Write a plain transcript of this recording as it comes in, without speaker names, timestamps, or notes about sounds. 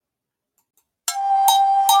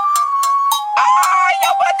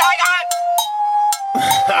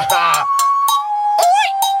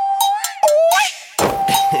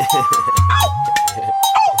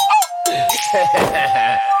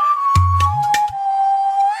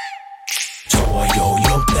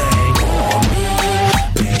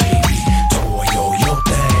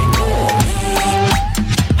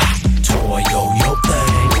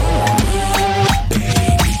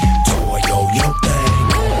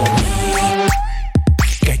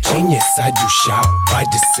sai do chão, vai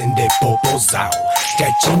descender popozão.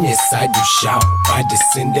 Quietinha sai do chão, vai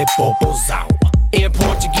descender popozão. In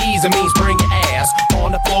Portuguese, it means bring your ass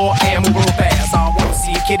on the floor and move real fast. I wanna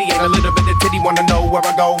see a kitty and a little bit of titty. Wanna know where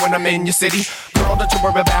I go when I'm in your city. Girl, don't you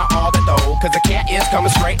worry about all that though, cause the cat is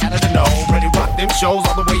coming straight out of the nose. Ready to rock them shows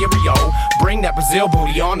all the way to Rio. Bring that Brazil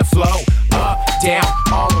booty on the flow. Up, down,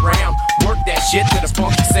 all around. Work that shit to the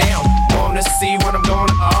funky sound. Wanna see what I'm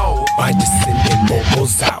gonna owe. Vai descender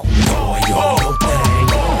popozão.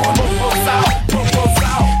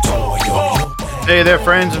 Hey there,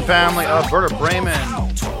 friends and family of Werder Bremen.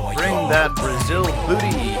 Bring that Brazil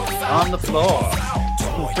booty on the floor.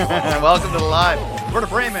 Welcome to the live Werder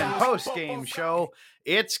Bremen post-game show.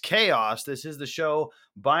 It's chaos. This is the show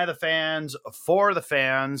by the fans, for the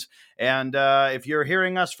fans. And if you're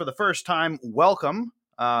hearing us for the first time, welcome.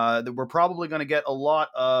 We're probably going to get a lot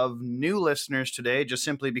of new listeners today, just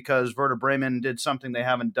simply because Werder Bremen did something they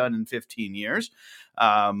haven't done in 15 years.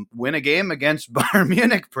 Win a game against Bayern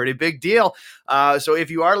Munich. Pretty big deal. So if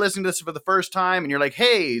you are listening to this for the first time and you're like,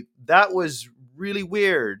 hey, that was really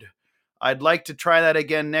weird, I'd like to try that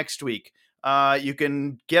again next week. You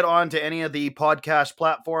can get on to any of the podcast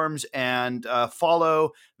platforms and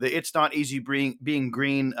follow the It's Not Easy Being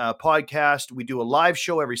Green podcast. We do a live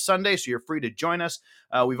show every Sunday, so you're free to join us.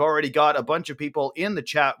 We've already got a bunch of people in the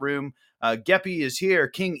chat room. Geppy is here.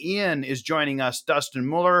 King Ian is joining us. Dustin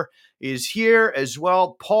Muller is here as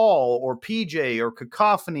well. Paul or PJ or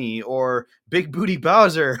Cacophony or Big Booty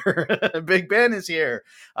Bowser. Big Ben is here.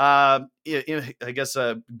 I guess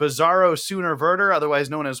Bizarro Sooner Werder, otherwise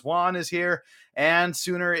known as Juan, is here. And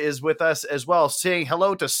Sooner is with us as well, saying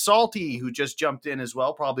hello to Salty, who just jumped in as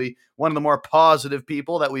well. Probably one of the more positive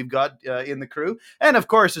people that we've got in the crew. And of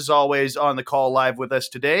course, as always, on the call live with us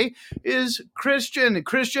today is Christian.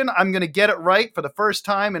 Christian, I'm going to get it right for the first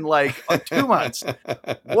time in like 2 months.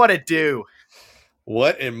 What it do?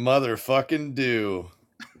 What it motherfucking do?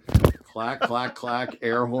 Clack, clack, clack,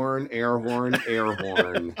 air horn, air horn, air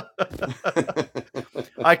horn.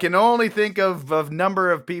 I can only think of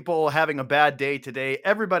number of people having a bad day today.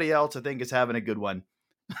 Everybody else, I think, is having a good one.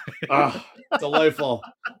 Delightful.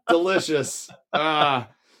 Delicious. I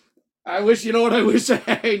wish, you know what? I wish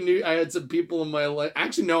I knew I had some people in my life.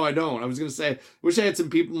 Actually, no, I don't. I was going to say, I wish I had some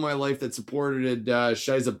people in my life that supported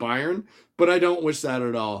Scheiße Bayern, but I don't wish that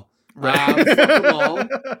at all. Fuck them all.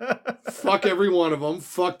 Fuck every one of them.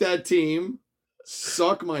 Fuck that team.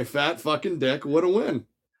 Suck my fat fucking dick. What a win.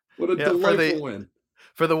 What a delightful win.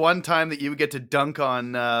 For the one time that you get to dunk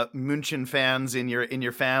on München fans in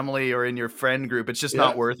your family or in your friend group, it's just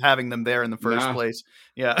not worth having them there in the first place.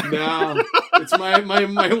 Yeah. No. It's my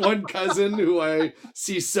one cousin who I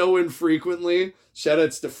see so infrequently. Shout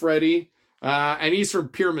outs to Freddie. And he's from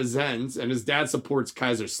Pirmasens, and his dad supports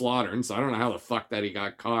Kaiserslautern, so I don't know how the fuck that he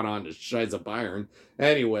got caught on to Scheiße Bayern.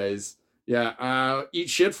 Anyways, eat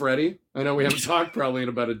shit, Freddie. I know we haven't talked probably in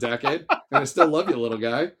about a decade, and I still love you, little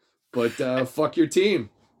guy, but fuck your team.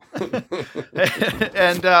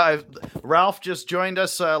 And Ralph just joined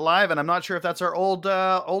us live, and I'm not sure if that's our old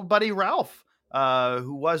buddy Ralph,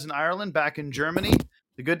 who was in Ireland, back in Germany.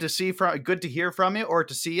 Good to hear from you, or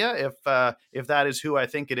to see you, if that is who I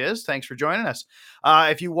think it is. Thanks for joining us.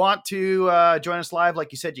 If you want to join us live,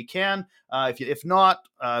 like you said, you can. If not,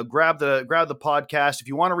 grab the podcast. If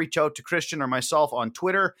you want to reach out to Christian or myself on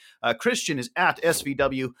Twitter, Christian is at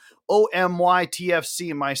SVWOMYTFC,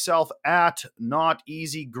 myself at Not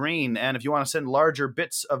Easy Green. And if you want to send larger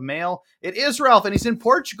bits of mail, it is Ralph, and he's in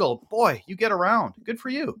Portugal. Boy, you get around. Good for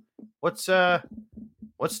you.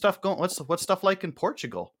 What's stuff like in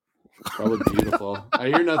Portugal? Probably beautiful. I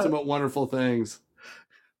hear nothing but wonderful things.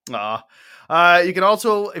 You can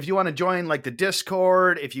also, if you want to join like the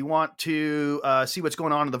Discord, if you want to see what's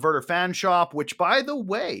going on in the Werder fan shop, which, by the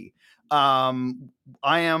way, I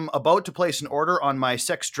am about to place an order on my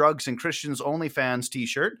Sex, Drugs, and Christians OnlyFans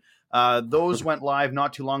t-shirt. Those went live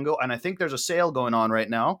not too long ago, and I think there's a sale going on right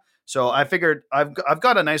now. So I figured I've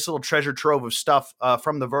got a nice little treasure trove of stuff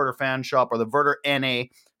from the Werder fan shop, or the Werder NA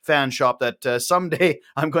fan shop, that someday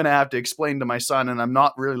I'm going to have to explain to my son, and I'm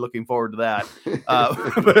not really looking forward to that.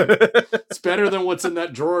 It's better than what's in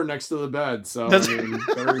that drawer next to the bed. So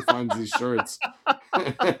better he finds these shirts.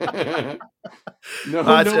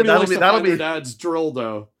 Nobody wants to dad's drill,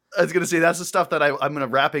 though. I was going to say, that's the stuff that I'm going to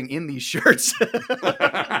wrapping in these shirts.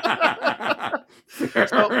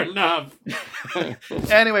 Fair enough.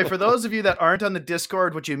 Anyway, for those of you that aren't on the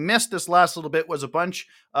Discord, what you missed this last little bit was a bunch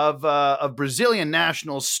of Brazilian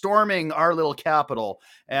nationals storming our little capital.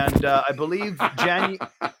 And I believe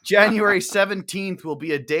January 17th will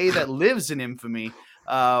be a day that lives in infamy.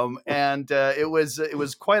 And it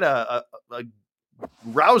was quite a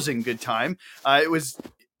rousing good time. It was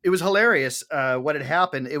hilarious what had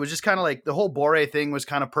happened. It was just kind of like the whole Borre thing was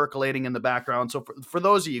kind of percolating in the background. So for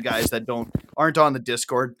those of you guys that aren't on the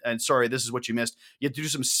Discord, and sorry, this is what you missed, you have to do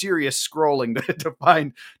some serious scrolling to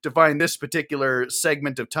find this particular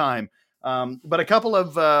segment of time. But a couple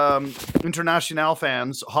of International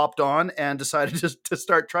fans hopped on and decided to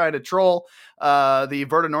start trying to troll the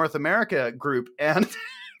Werder North America group. And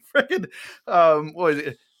freaking, what was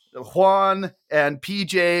it? Juan and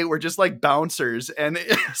PJ were just like bouncers, and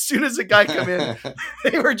as soon as the guy come in,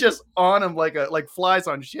 they were just on him like flies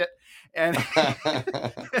on shit. And,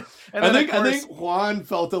 and I think Juan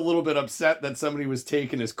felt a little bit upset that somebody was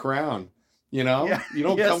taking his crown. You know, Yeah, you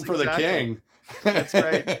don't come for the king. That's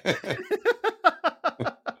right.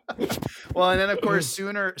 Well, and then of course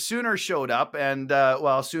Sooner showed up, and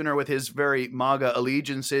Sooner with his very MAGA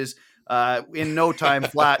allegiances, in no time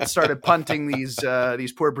flat started punting these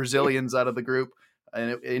poor Brazilians out of the group,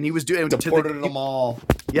 and he was doing deported them all.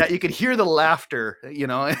 Yeah, you could hear the laughter,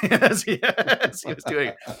 as he was doing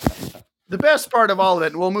it. The best part of all of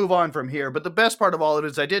it, and we'll move on from here, but the best part of all of it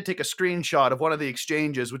is I did take a screenshot of one of the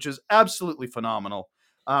exchanges, which is absolutely phenomenal.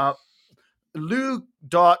 Lou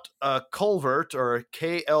Culvert, or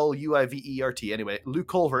Kluivert, anyway, Lou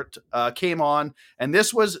Culvert came on, and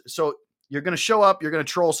this was, so you're going to show up, you're going to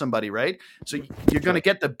troll somebody, right? So you're going to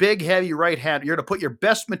get the big, heavy right hand, you're going to put your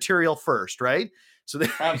best material first, right? So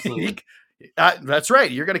absolutely. That's right.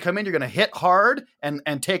 You're going to come in, you're going to hit hard and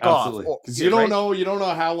take absolutely. off. Because you don't know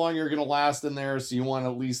how long you're going to last in there, so you want to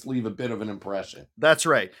at least leave a bit of an impression. That's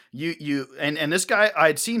right. And this guy,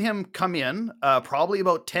 I'd seen him come in probably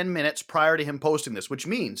about 10 minutes prior to him posting this, which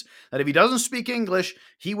means that if he doesn't speak English,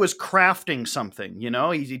 he was crafting something.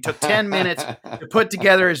 He took 10 minutes to put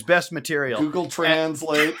together his best material. Google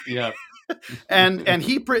Translate. Yeah. And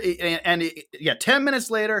 10 minutes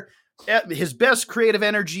later, his best creative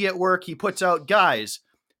energy at work, he puts out, guys,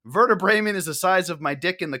 Werder Bremen is the size of my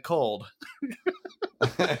dick in the cold.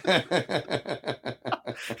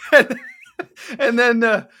 And then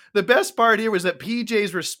the best part here was that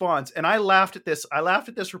PJ's response, and I laughed at this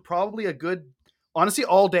for probably a good, honestly,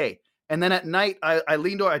 all day. And then at night, I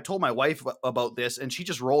leaned over, I told my wife about this, and she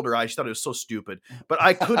just rolled her eyes. She thought it was so stupid. But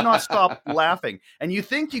I could not stop laughing. And you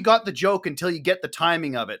think you got the joke until you get the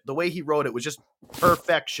timing of it. The way he wrote it was just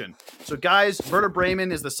perfection. So guys, Werder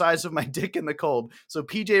Bremen is the size of my dick in the cold. So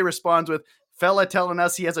PJ responds with, fella telling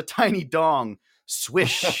us he has a tiny dong.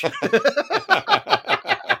 Swish.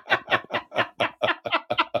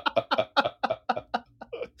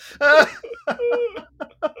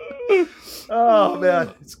 Oh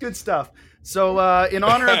man, it's good stuff. So in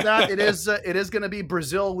honor of that, it is going to be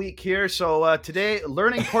Brazil week here. So today,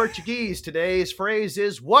 learning Portuguese. Today's phrase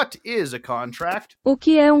is, what is a contract? O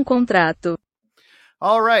que é contrato?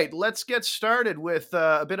 All right, let's get started with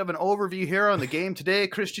a bit of an overview here on the game today.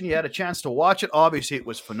 Christian, you had a chance to watch it. Obviously, it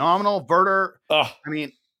was phenomenal. Werder, I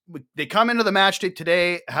mean, they come into the match day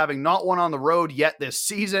today having not won on the road yet this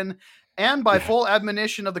season, and by full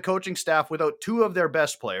admonition of the coaching staff, without two of their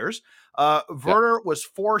best players. Werder was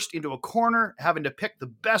forced into a corner, having to pick the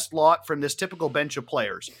best lot from this typical bench of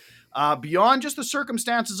players. Beyond just the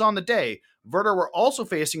circumstances on the day, Werder were also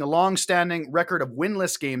facing a long-standing record of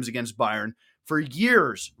winless games against Bayern. For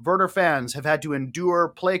years, Werder fans have had to endure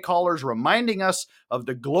play callers reminding us of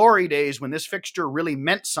the glory days when this fixture really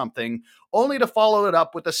meant something, only to follow it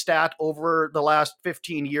up with a stat over the last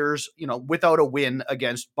 15 years, without a win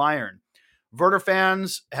against Bayern. Werder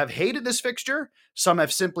fans have hated this fixture. Some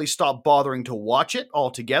have simply stopped bothering to watch it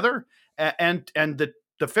altogether. And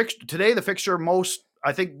the fixture today, the fixture most,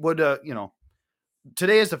 I think, would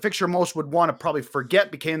today is the fixture most would want to probably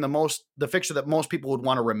forget, became the fixture that most people would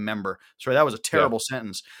want to remember. Sorry, that was a terrible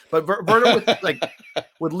sentence. But Werder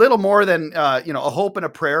with little more than a hope and a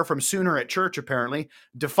prayer from Sooner at church, apparently,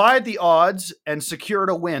 defied the odds and secured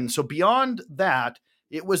a win. So beyond that,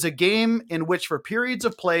 it was a game in which, for periods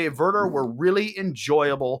of play, Werder were really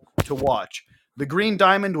enjoyable to watch. The Green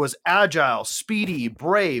Diamond was agile, speedy,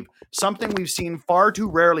 brave, something we've seen far too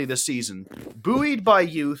rarely this season. Buoyed by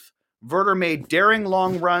youth, Werder made daring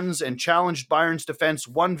long runs and challenged Bayern's defense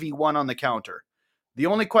 1v1 on the counter. The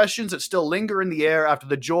only questions that still linger in the air after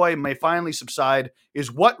the joy may finally subside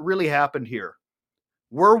is what really happened here.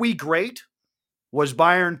 Were we great? Was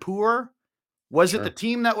Bayern poor? Was it the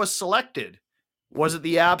team that was selected? Was it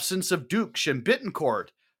the absence of Dukes and Bittencourt?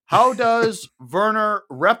 How does Werner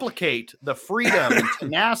replicate the freedom and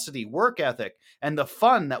tenacity, work ethic, and the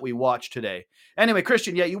fun that we watched today? Anyway,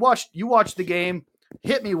 Christian, you watched the game.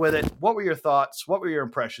 Hit me with it. What were your thoughts? What were your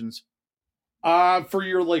impressions? For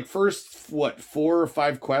your like first 4 or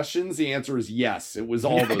 5 questions, the answer is yes. It was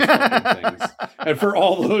all those fucking things, and for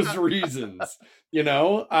all those reasons, and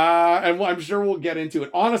I'm sure we'll get into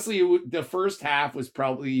it. Honestly, the first half was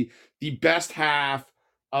probably the best half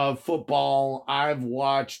of football I've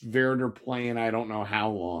watched Werder play in I don't know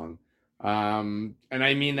how long. And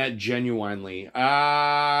I mean that genuinely.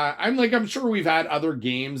 I'm sure we've had other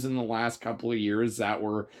games in the last couple of years that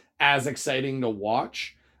were as exciting to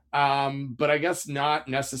watch. But I guess not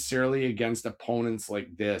necessarily against opponents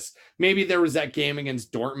like this. Maybe there was that game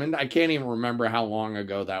against Dortmund. I can't even remember how long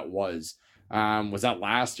ago that was. Was that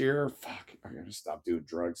last year? Fuck, I gotta stop doing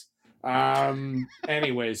drugs.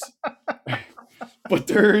 Anyways, but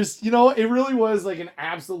there's, it really was like an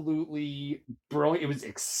absolutely brilliant. It was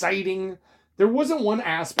exciting. There wasn't one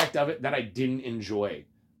aspect of it that I didn't enjoy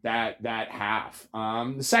that half.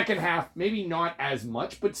 The second half, maybe not as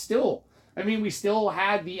much, but still. I mean, we still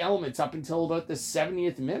had the elements up until about the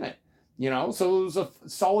 70th minute, so it was a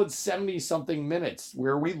solid 70-something minutes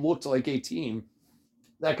where we looked like a team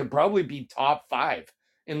that could probably be top 5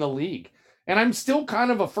 in the league. And I'm still kind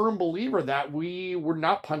of a firm believer that we were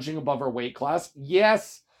not punching above our weight class.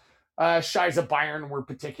 Yes, Shiza Bayern were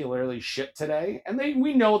particularly shit today, and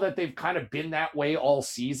we know that they've kind of been that way all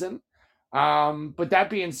season. But that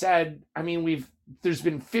being said, I mean, there's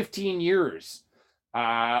been 15 years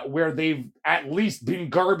where they've at least been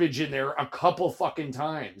garbage in there a couple fucking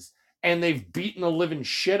times, and they've beaten the living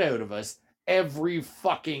shit out of us every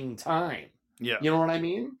fucking time. Yeah. You know what I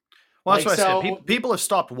mean? Well, that's what I said. People have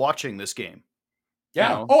stopped watching this game.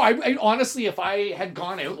 Yeah. Oh, I honestly, if I had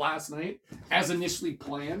gone out last night as initially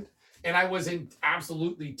planned and I was in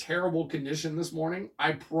absolutely terrible condition this morning,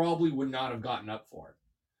 I probably would not have gotten up for it.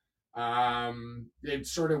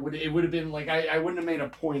 It would have been like I wouldn't have made a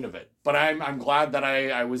point of it, but I'm glad that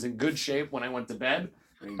I was in good shape when I went to bed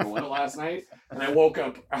and go out last night, and I woke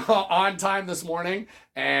up on time this morning,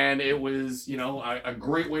 and it was a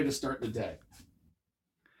great way to start the day.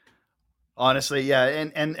 Honestly, yeah,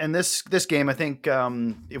 and this game, I think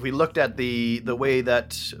if we looked at the way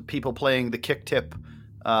that people playing the kick tip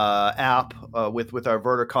app with our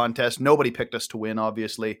Werder contest, nobody picked us to win.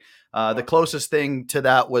 Obviously, the closest thing to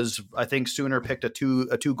that was I think Sooner picked a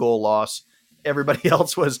two goal loss. Everybody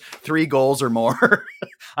else was 3 goals or more.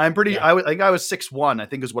 I think I was 6-1. I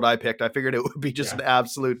think is what I picked. I figured it would be just an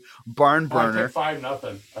absolute barn burner. I picked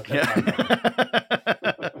 5-0.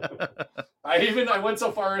 I went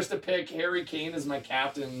so far as to pick Harry Kane as my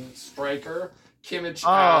captain striker, Kimmich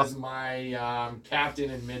as my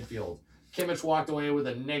captain in midfield. Kimmich walked away with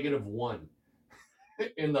a -1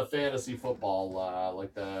 in the fantasy football,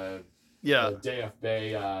 the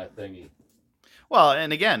DFB thingy. Well,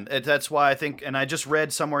 and again, that's why I think, and I just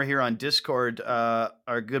read somewhere here on Discord,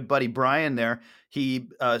 our good buddy Brian there,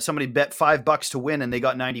 somebody bet $5 to win and they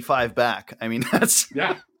got 95 back. I mean, that's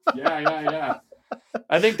yeah.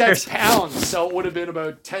 I think that's pounds, so it would have been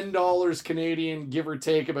about $10 Canadian, give or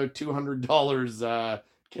take about $200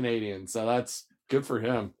 Canadian. So that's good for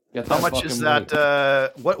him. How much is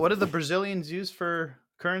that? What do the Brazilians use for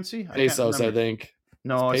currency? Pesos, I think.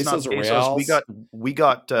 No, it's pesos not pesos. Reals? We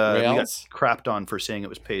got crapped on for saying it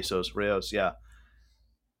was pesos. Reals, yeah.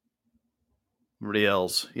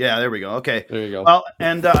 Reals. Yeah, there we go. Okay. There you go. Well,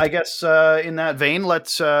 and I guess in that vein,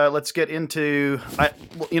 let's get into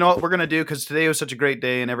you know what we're gonna do, because today was such a great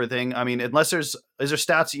day and everything. I mean, is there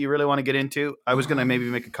stats that you really want to get into? I was gonna maybe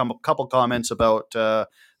make a couple comments about the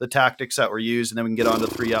tactics that were used, and then we can get on to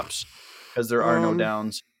 3-ups because there are no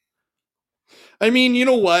downs. I mean, you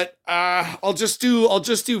know what? I'll just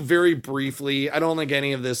do very briefly. I don't think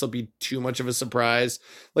any of this will be too much of a surprise.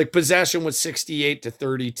 Like, possession was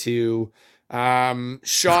 68-32.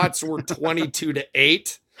 Shots were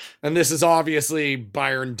 22-8, and this is obviously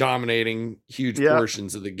Bayern dominating huge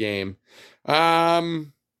portions of the game. But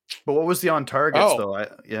what was the on targets though?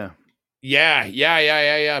 Yeah.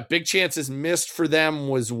 Big chances missed for them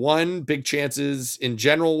was 1. Big chances in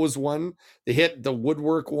general was 1. They hit the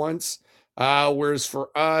woodwork once. Whereas for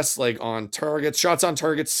us, like on targets, shots on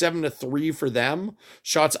target 7-3 for them.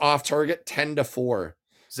 Shots off target 10-4.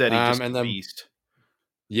 Zeddy just a beast.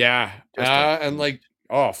 Yeah. And like,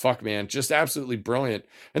 oh fuck, man, just absolutely brilliant.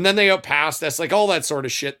 And then they outpassed us, like all that sort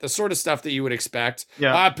of shit, the sort of stuff that you would expect.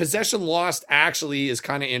 Yeah. Possession lost actually is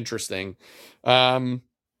kind of interesting.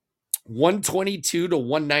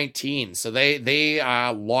 122-119. So they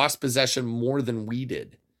lost possession more than we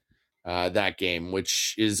did that game,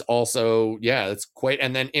 which is also, that's quite,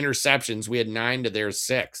 and then interceptions, we had 9 to their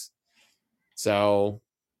 6. So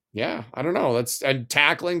yeah, I don't know. And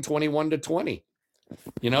tackling 21-20.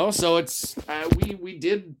 So it's we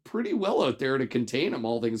did pretty well out there to contain them,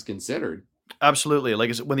 all things considered. Absolutely.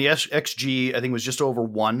 Like when the XG, I think was just over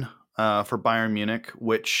 1 for Bayern Munich,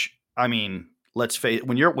 which, I mean, let's face it,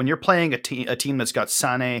 when you're playing a team that's got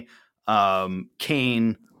Sané,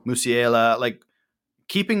 Kane, Musiala, like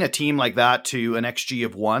keeping a team like that to an XG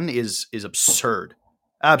of 1 is absurd.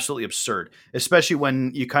 Absolutely absurd, especially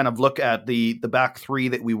when you kind of look at the back three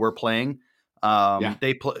that we were playing.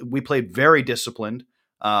 We played very disciplined.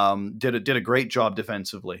 Did a great job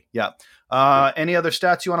defensively. Yeah. Any other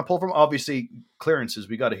stats you want to pull from? Obviously, clearances.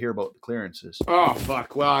 We got to hear about the clearances. Oh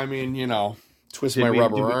fuck! Well, I mean, twist my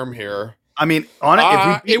rubber arm here. I mean, on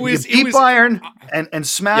it, if we beat Bayern and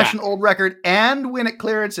smash an old record and win at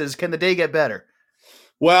clearances, can the day get better?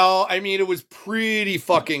 Well, I mean, it was pretty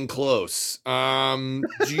fucking close. Do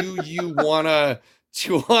you wanna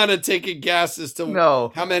take a guess as to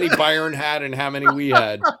how many Bayern had and how many we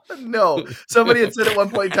had? No. Somebody had said at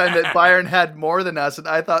one point in time that Bayern had more than us, and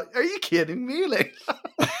I thought, are you kidding me? Like,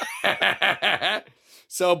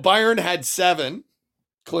 so Bayern had 7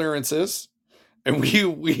 clearances, and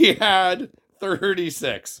we had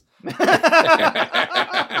 36.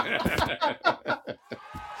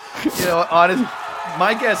 Honestly,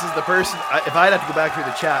 my guess is the person, if I'd have to go back through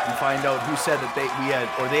the chat and find out who said that they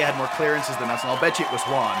had more clearances than us, and I'll bet you it was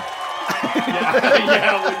Juan. Yeah,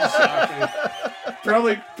 it wouldn't shock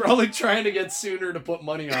me. Probably trying to get Sooner to put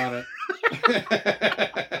money on it.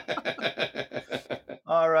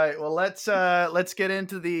 All right, well let's get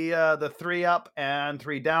into the 3 up and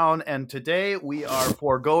 3 down, and today we are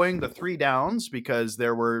foregoing the 3 downs because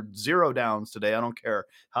there were 0 downs today. I don't care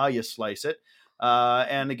how you slice it.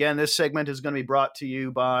 And again, this segment is going to be brought to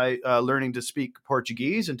you by learning to speak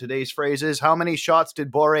Portuguese. And today's phrase is, how many shots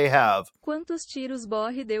did Borre have? Quantos tiros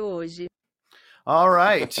Borre deu hoje? All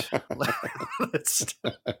right. I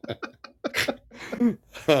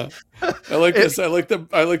like this. I like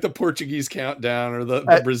the Portuguese countdown, or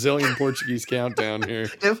the Brazilian Portuguese countdown here.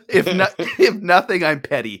 If nothing, I'm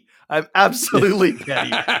petty. I'm absolutely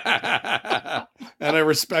petty. And I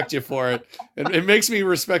respect you for it. It makes me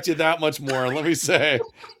respect you that much more, let me say.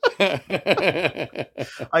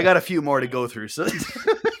 I got a few more to go through. So.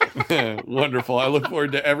 Wonderful. I look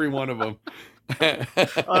forward to every one of them.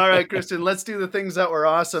 All right, Kristen, let's do the things that were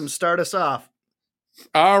awesome. Start us off.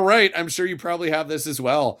 All right. I'm sure you probably have this as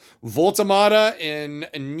well. Voltemata in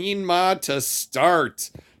Ninma to start.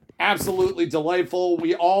 Absolutely delightful.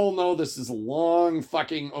 We all know this is long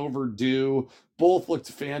fucking overdue. Both looked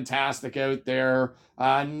fantastic out there.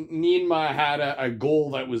 Ninma had a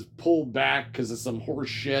goal that was pulled back because of some horse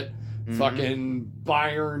shit. Mm-hmm. Fucking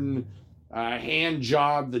Bayern hand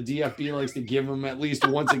job. The DFB likes to give him at least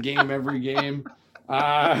once a game every game.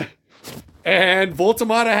 And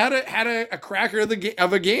Voltemata had a cracker of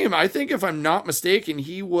a game. I think, if I'm not mistaken,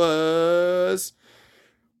 he was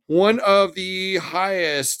one of the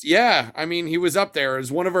highest. Yeah, I mean, he was up there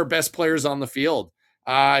as one of our best players on the field.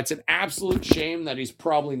 It's an absolute shame that he's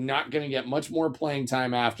probably not going to get much more playing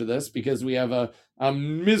time after this, because we have a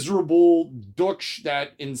miserable Dux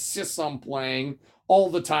that insists on playing all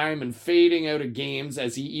the time and fading out of games,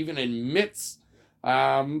 as he even admits. It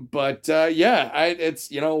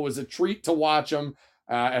was a treat to watch him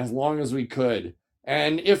as long as we could.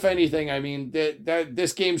 And if anything, I mean, that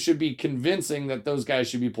this game should be convincing that those guys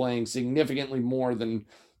should be playing significantly more than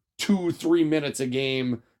 2-3 minutes a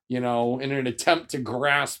game, in an attempt to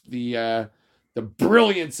grasp the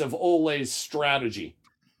brilliance of Ole's strategy.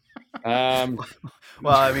 Well,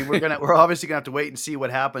 I mean, we're obviously gonna have to wait and see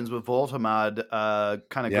what happens with Voltemad.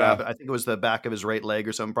 Grab, I think it was the back of his right leg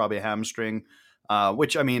or something, probably a hamstring.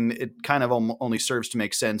 Which, I mean, it kind of only serves to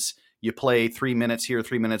make sense. You play 3 minutes here,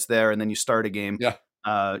 3 minutes there, and then you start a game. Yeah.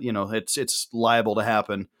 It's liable to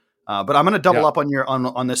happen. But I'm going to double up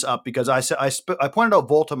on this up, because I pointed out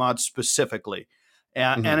Voltemad specifically,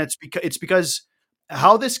 and it's because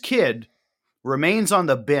how this kid remains on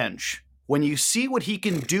the bench when you see what he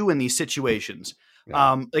can do in these situations.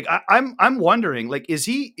 Yeah. I'm wondering, like, is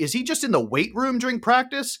he just in the weight room during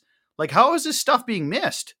practice? Like, how is this stuff being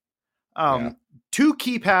missed? 2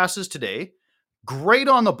 key passes today, great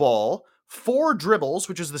on the ball, 4 dribbles,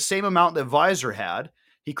 which is the same amount that Weiser had.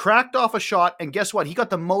 He cracked off a shot, and guess what? He got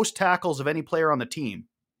the most tackles of any player on the team.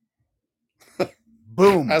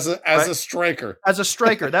 Boom. As a striker. As a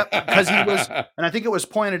striker. That because he was, and I think it was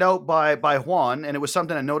pointed out by Juan, and it was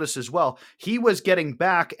something I noticed as well. He was getting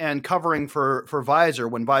back and covering for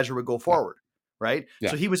Weiser when Weiser would go forward, right?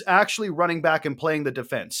 Yeah. So he was actually running back and playing the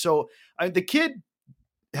defense. So the kid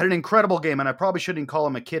had an incredible game, and I probably shouldn't call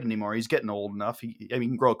him a kid anymore. He's getting old enough. He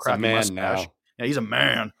can grow a crappy mustache. Now. Yeah, he's a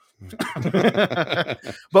man.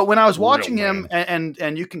 But when I was watching him,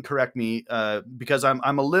 and you can correct me because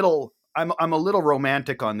I'm a little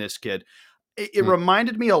romantic on this kid. it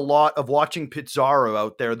reminded me a lot of watching Pizarro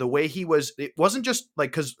out there. The way he was, it wasn't just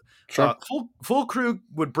like because full crew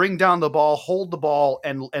would bring down the ball, hold the ball,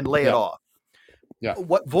 and lay it off. Yeah.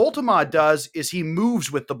 What Voltema does is he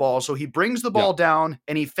moves with the ball, so he brings the ball down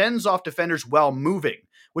and he fends off defenders while moving,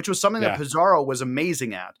 which was something that Pizarro was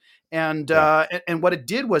amazing at. And what it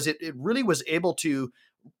did was it really was able to,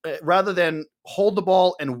 rather than hold the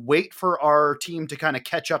ball and wait for our team to kind of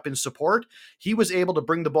catch up in support, he was able to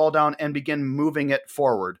bring the ball down and begin moving it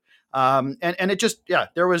forward. And it just,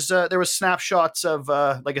 there was snapshots of,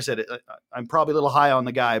 like I said, I'm probably a little high on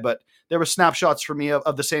the guy, but there were snapshots for me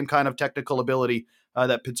of the same kind of technical ability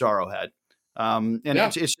that Pizarro had.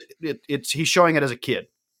 It's he's showing it as a kid.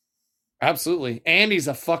 Absolutely. And he's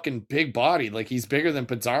a fucking big body. Like he's bigger than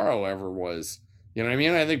Pizarro ever was. You know what I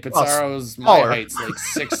mean? I think Pizarro's my height's like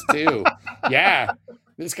 6'2". Yeah.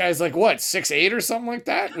 This guy's like what, 6'8" or something like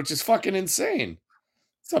that, which is fucking insane.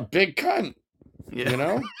 It's a big cunt. You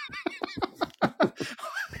know?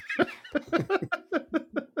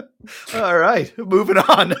 All right, moving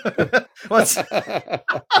on. What's the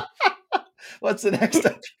next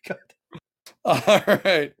up you got? All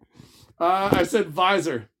right. I said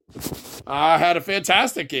Visor. Had a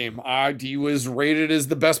fantastic game. He was rated as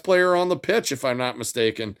the best player on the pitch, if I'm not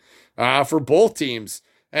mistaken, for both teams,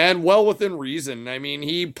 and well within reason. I mean,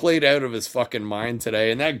 he played out of his fucking mind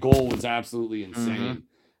today, and that goal was absolutely insane.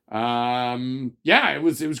 It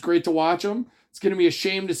was great to watch him. It's going to be a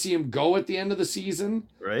shame to see him go at the end of the season.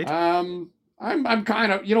 Right. I'm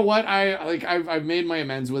kind of, you know what? I've made my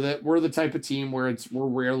amends with it. We're the type of team where we're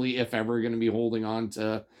rarely, if ever, going to be holding on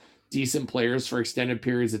to decent players for extended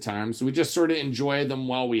periods of time. So we just sort of enjoy them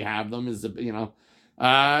while we have them,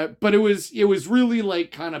 but it was really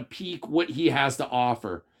like kind of peak what he has to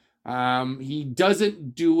offer. He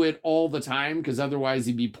doesn't do it all the time because otherwise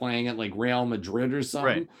he'd be playing at like Real Madrid or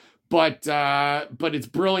something. Right. But it's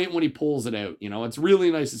brilliant when he pulls it out. You know, it's really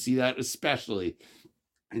nice to see that, especially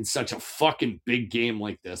in such a fucking big game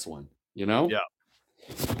like this one, you know? Yeah.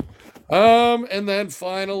 And then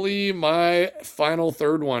finally, my final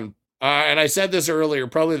third one. And I said this earlier,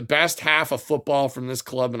 probably the best half of football from this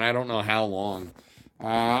club, and I don't know how long.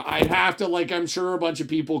 I'd have to, like, I'm sure a bunch of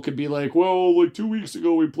people could be like, well, like 2 weeks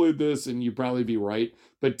ago we played this, and you'd probably be right.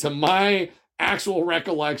 But to my actual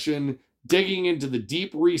recollection, digging into the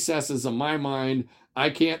deep recesses of my mind, I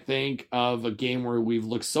can't think of a game where we've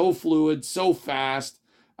looked so fluid, so fast,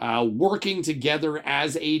 working together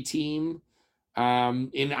as a team.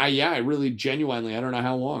 I really genuinely, I don't know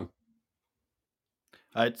how long.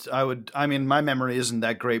 My memory isn't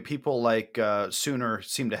that great. People like Sooner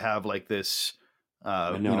seem to have like this,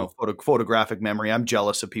 photographic memory. I'm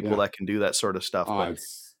jealous of people that can do that sort of stuff.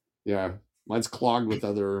 Mine's clogged with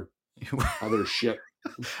other shit.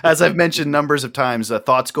 As I've mentioned numbers of times,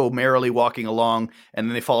 thoughts go merrily walking along, and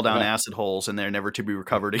then they fall down acid holes, and they're never to be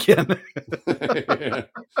recovered again.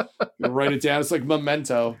 You write it down. It's like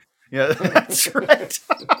Memento. Yeah, that's right.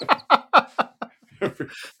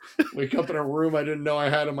 Wake up in a room I didn't know I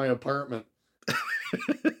had in my apartment.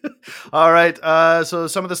 All right. So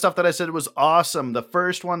some of the stuff that I said was awesome. The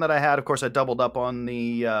first one that I had, of course, I doubled up on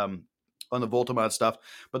the Voltamod stuff,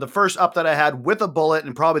 but the first up that I had with a bullet,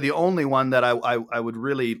 and probably the only one that I would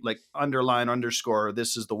really like underscore,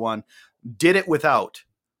 this is the one, did it without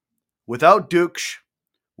Duksh,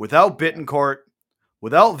 without Bittencourt,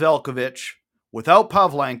 without Velkovic, without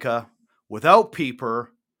Pavlenka, without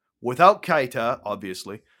Pieper, without Keita,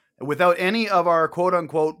 obviously, and without any of our quote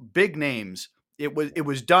unquote big names. It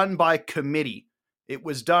was done by committee. It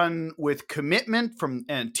was done with commitment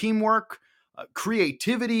and teamwork,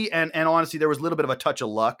 creativity, and honestly, there was a little bit of a touch of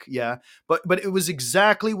luck. Yeah. But it was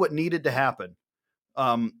exactly what needed to happen.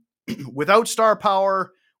 Without star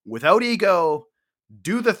power, without ego,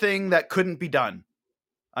 do the thing that couldn't be done.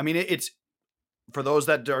 I mean, it's for those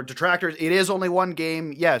that are detractors, it is only one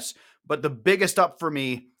game. Yes. But the biggest up for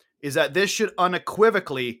me is that this should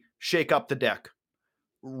unequivocally shake up the deck.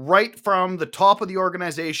 Right from the top of the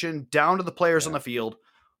organization down to the players on the field,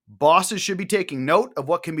 bosses should be taking note of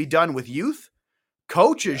what can be done with youth.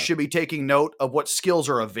 Coaches should be taking note of what skills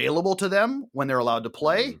are available to them when they're allowed to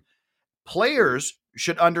play. Players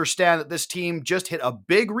should understand that this team just hit a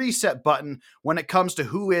big reset button when it comes to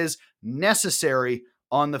who is necessary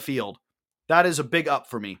on the field. That is a big up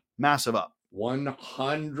for me. Massive up.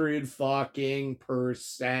 100 fucking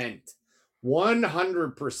percent.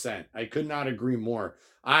 100%. I could not agree more.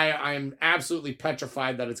 I'm absolutely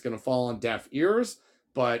petrified that it's going to fall on deaf ears,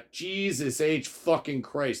 but Jesus H fucking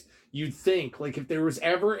Christ. You'd think, like, if there was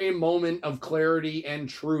ever a moment of clarity and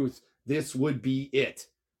truth, this would be it.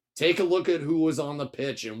 Take a look at who was on the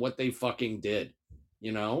pitch and what they fucking did,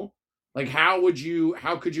 you know? Like, how could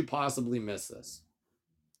you possibly miss this?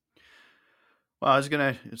 Well, I was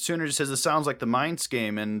gonna. Sooner just says it sounds like the Mainz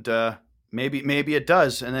game, and maybe it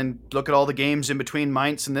does. And then look at all the games in between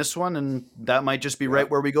Mainz and this one, and that might just be right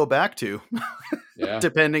where we go back to,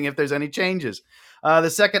 depending if there's any changes. The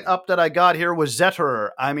second up that I got here was Zetterer.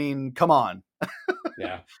 I mean, come on.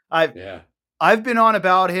 I've been on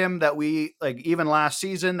about him that we like even last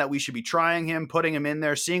season that we should be trying him, putting him in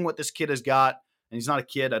there, seeing what this kid has got. And he's not a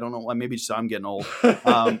kid. I don't know. Maybe just I'm getting old.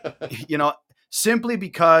 Simply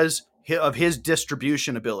because of his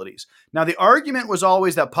distribution abilities. Now, the argument was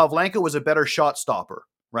always that Pavlenka was a better shot stopper,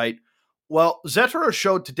 right? Well, Zetterer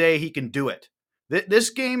showed today he can do it. This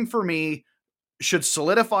game for me should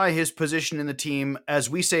solidify his position in the team as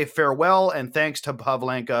we say farewell and thanks to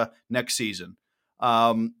Pavlenka next season.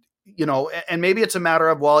 And maybe it's a matter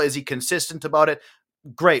of, well, is he consistent about it?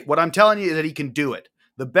 Great. What I'm telling you is that he can do it.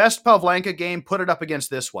 The best Pavlenka game, put it up against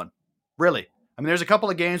this one. Really. I mean, there's a couple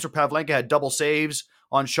of games where Pavlenka had double saves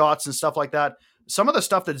on shots and stuff like that. Some of the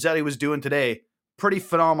stuff that Zeti was doing today, pretty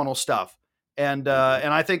phenomenal stuff. And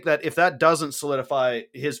I think that if that doesn't solidify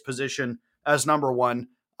his position as number one,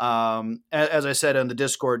 as I said in the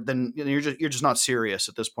Discord, then you're just not serious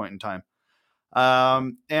at this point in time.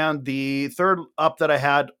 And the third up that I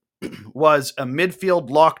had was a midfield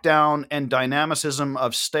lockdown and dynamicism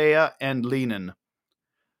of Steaua and Linen.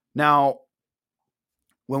 Now,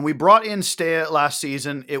 when we brought in Steaua last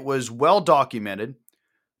season, it was well documented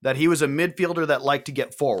that he was a midfielder that liked to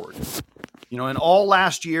get forward. In all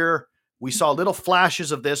last year, we saw little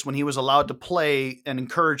flashes of this when he was allowed to play and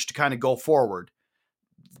encouraged to kind of go forward.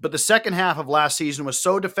 But the second half of last season was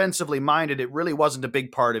so defensively minded, it really wasn't a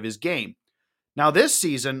big part of his game. Now this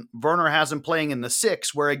season, Werner has him playing in the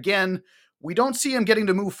 6, where again, we don't see him getting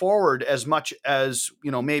to move forward as much as,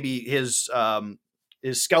 maybe his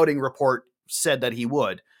scouting report said that he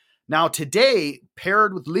would. Now today,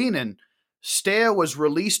 paired with Linen, Steaua was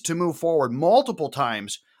released to move forward multiple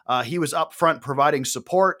times. He was up front providing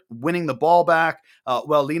support, winning the ball back,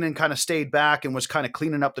 while Linen kind of stayed back and was kind of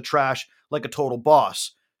cleaning up the trash like a total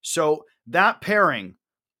boss. So that pairing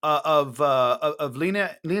of Linen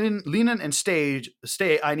and Steaua,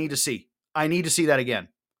 I need to see. I need to see that again.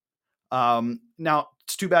 Now,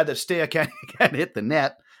 it's too bad that Steaua can't hit the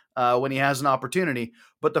net when he has an opportunity.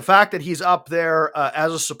 But the fact that he's up there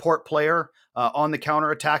as a support player on the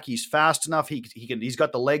counterattack, he's fast enough. He's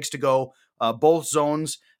got the legs to go both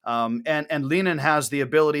zones. And Linen has the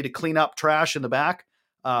ability to clean up trash in the back.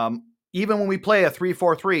 Even when we play a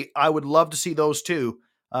 3-4-3, I would love to see those two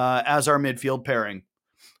as our midfield pairing.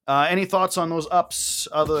 Any thoughts on those ups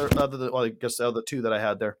other than, well, I guess the other two that I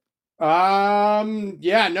had there?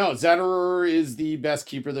 Zetterer is the best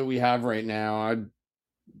keeper that we have right now.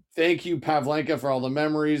 Thank you, Pavlenka, for all the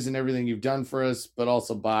memories and everything you've done for us, but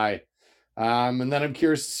also bye. And then I'm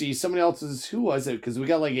curious to see somebody else's. Who was it? Because we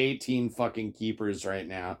got like 18 fucking keepers right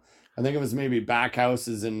now. I think it was maybe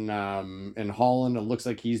Backhouses in Holland. It looks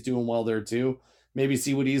like he's doing well there too. Maybe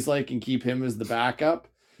see what he's like and keep him as the backup.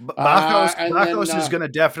 Backhouse is going to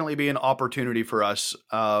definitely be an opportunity for us.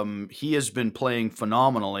 He has been playing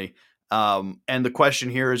phenomenally. And the question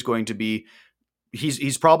here is going to be,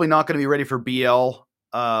 he's probably not going to be ready for BL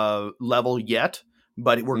level yet,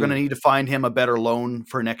 but we're going to need to find him a better loan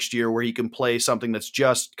for next year where he can play something that's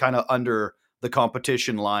just kind of under the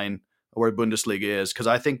competition line where Bundesliga is. Cause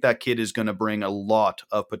I think that kid is going to bring a lot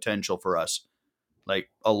of potential for us. Like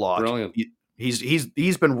a lot. Brilliant.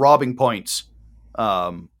 He's been robbing points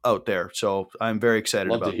out there. So I'm very excited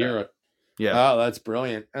Love about to hear that. it. Yeah. Oh, that's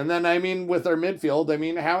brilliant. And then, I mean, with our midfield, I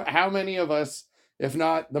mean, how many of us, if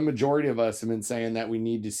not the majority of us, have been saying that we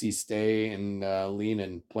need to see Steaua and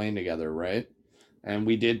Linen playing together, right? And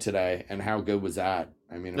we did today. And how good was that?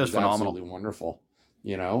 I mean, it was phenomenal. Absolutely wonderful.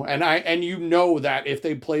 And you know that if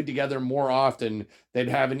they played together more often, they'd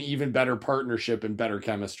have an even better partnership and better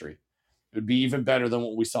chemistry. It would be even better than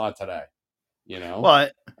what we saw today. Well,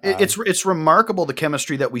 it's remarkable the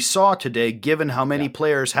chemistry that we saw today, given how many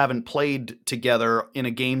players haven't played together in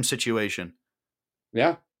a game situation.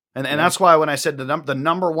 Yeah. And that's why when I said the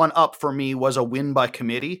number one up for me was a win by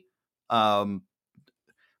committee.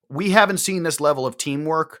 We haven't seen this level of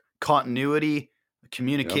teamwork, continuity,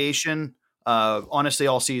 communication, honestly,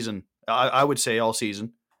 all season. I would say all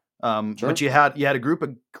season. Sure. But you had a group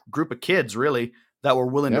of kids really that were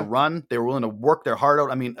willing to run. They were willing to work their heart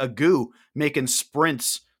out. I mean, Agu making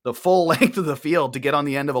sprints the full length of the field to get on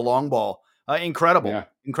the end of a long ball.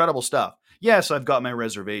 Incredible stuff. Yes, I've got my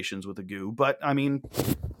reservations with Agu, but I mean,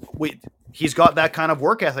 he's got that kind of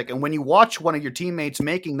work ethic. And when you watch one of your teammates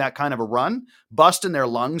making that kind of a run, busting their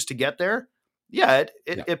lungs to get there, yeah,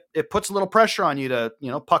 Yeah. it puts a little pressure on you to,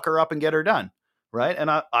 pucker up and get her done. Right.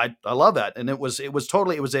 And I love that. And it was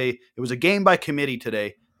a game by committee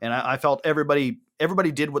today. And I felt everybody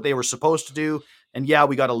did what they were supposed to do. And yeah,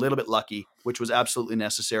 we got a little bit lucky, which was absolutely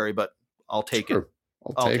necessary, but I'll take it.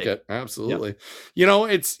 I'll take it. Absolutely.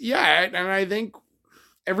 Yeah. And I think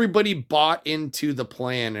everybody bought into the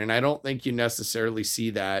plan, and I don't think you necessarily see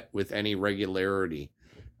that with any regularity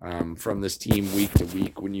from this team week to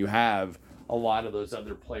week when you have a lot of those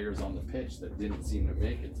other players on the pitch that didn't seem to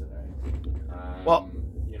make it today.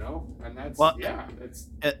 And that's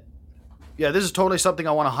this is totally something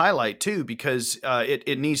I want to highlight too, because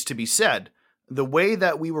it needs to be said. The way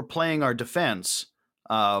that we were playing our defense,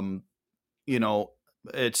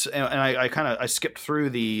 it's, and I skipped through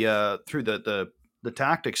the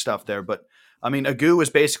tactic stuff there, but I mean, Agu was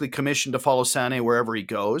basically commissioned to follow Sané wherever he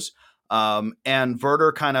goes. And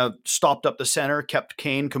Werder kind of stopped up the center, kept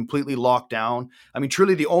Kane completely locked down. I mean,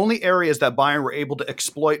 truly the only areas that Bayern were able to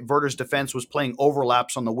exploit Werder's defense was playing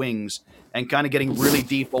overlaps on the wings and kind of getting really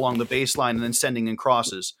deep along the baseline and then sending in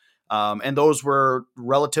crosses. And those were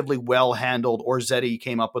relatively well handled, or Zeddy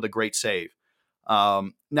came up with a great save.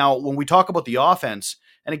 Now, when we talk about the offense,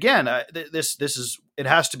 and again, it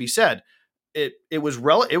has to be said, it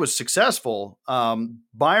was successful.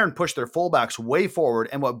 Bayern pushed their fullbacks way forward,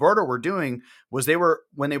 and what Borre were doing was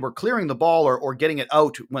when they were clearing the ball or getting it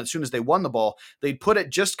out as soon as they won the ball, they'd put it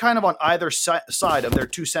just kind of on either side of their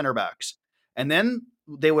two center backs, and then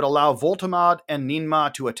they would allow Voltemade and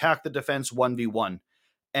Ninma to attack the defense 1v1.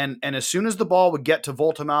 And as soon as the ball would get to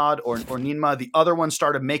Voltemade or Ninma, the other one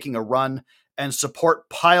started making a run, and support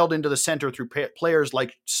piled into the center through players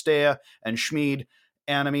like Steer and Schmid.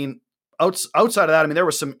 And I mean, outside of that, I mean, there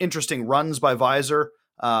was some interesting runs by Weiser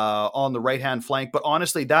on the right-hand flank, but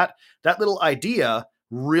honestly, that little idea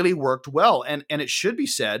really worked well. And it should be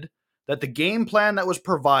said that the game plan that was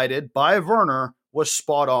provided by Werner was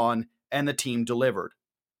spot on, and the team delivered.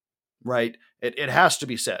 Right? It has to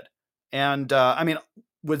be said. And I mean,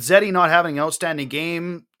 with Zeddy not having an outstanding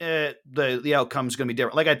game, the outcome is going to be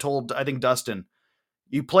different. Like I think Dustin,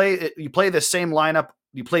 you play the same lineup.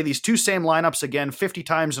 You play these two same lineups again 50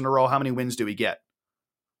 times in a row. How many wins do we get?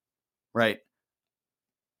 Right.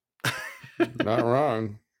 Not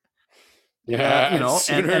wrong. Yeah,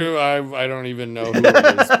 sooner. I don't even know who it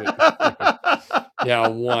is. But yeah,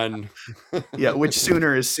 one. Yeah, which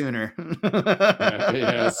sooner is sooner.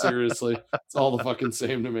 yeah, seriously. It's all the fucking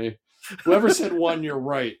same to me. Whoever said one, you're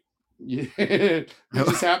right. I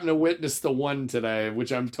just happened to witness the one today,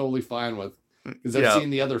 which I'm totally fine with. Because I've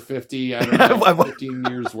seen the other 50, I don't know, 15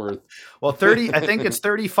 years worth. Well, 30, I think it's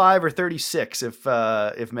 35 or 36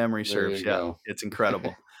 if memory serves. Yeah, it's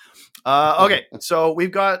incredible. Okay, so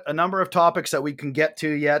we've got a number of topics that we can get to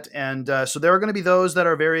yet. And so there are going to be those that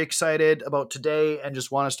are very excited about today and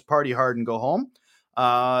just want us to party hard and go home.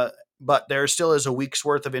 But there still is a week's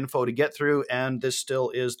worth of info to get through, and this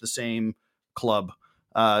still is the same club.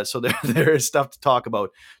 So there is stuff to talk about.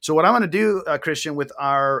 So what I'm going to do, Christian, with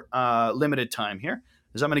our limited time here,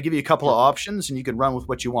 is I'm going to give you a couple of options, and you can run with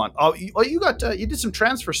what you want. Oh, you did some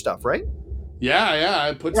transfer stuff, right? Yeah,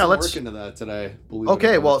 I put some work into that today.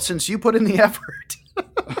 Okay, well, since you put in the effort,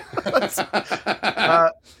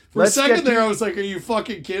 for a second there, I was like, "Are you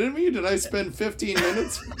fucking kidding me? Did I spend 15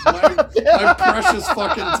 minutes my precious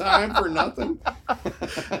fucking time for nothing?"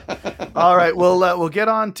 All right, we'll get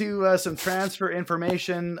on to some transfer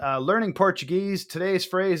information. Learning Portuguese. Today's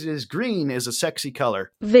phrase is "green is a sexy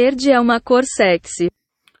color." Verde é uma cor sexy.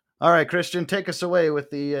 All right, Christian, take us away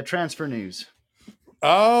with the transfer news.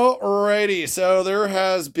 Alrighty, so there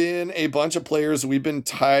has been a bunch of players we've been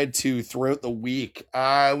tied to throughout the week.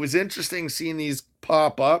 It was interesting seeing these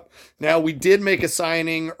pop up. Now, we did make a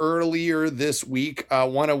signing earlier this week,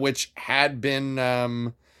 one of which had been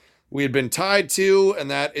we had been tied to, and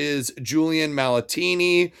that is Julian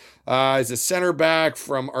Malatini. He's a center back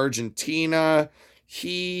from Argentina.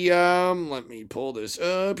 He, let me pull this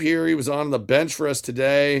up here. He was on the bench for us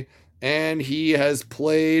today. And he has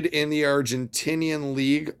played in the Argentinian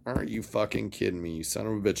league. Are you fucking kidding me, you son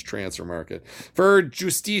of a bitch, transfer market? For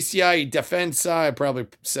Justicia y Defensa, I probably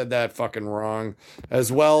said that fucking wrong,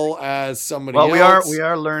 as well as somebody else. Well, we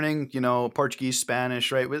are learning, Portuguese,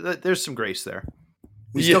 Spanish, right? There's some grace there.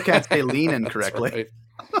 We still can't say leaning correctly. Right.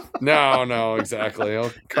 No, exactly.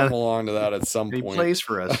 I'll come along to that at some point. He plays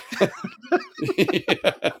for us.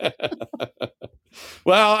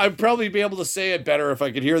 Well, I'd probably be able to say it better if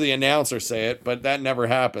I could hear the announcer say it, but that never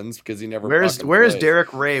happens because he never. Where's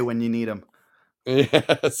Derek Ray when you need him?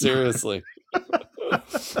 Yeah, seriously.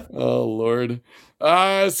 Oh Lord.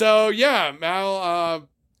 So yeah, Mal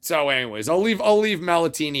So anyways, I'll leave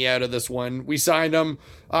Malatini out of this one. We signed him.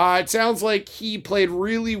 It sounds like he played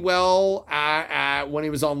really well when he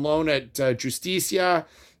was on loan at Justicia,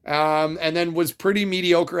 and then was pretty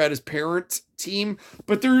mediocre at his parent team.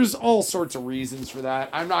 But there's all sorts of reasons for that.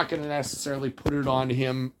 I'm not going to necessarily put it on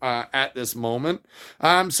him at this moment.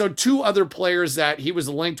 So two other players that he was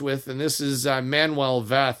linked with, and this is Manuel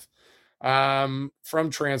Veth from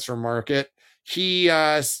Transfer Market.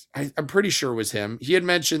 I'm pretty sure it was him. He had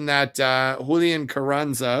mentioned that Julian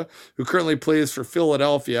Carranza, who currently plays for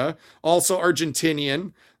Philadelphia, also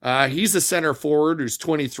Argentinian. He's a center forward who's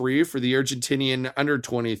 23 for the Argentinian under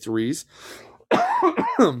 23s.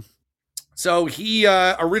 So he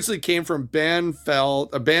originally came from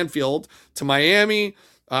Banfield to Miami.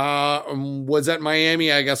 Was at Miami,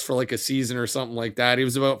 I guess, for like a season or something like that. He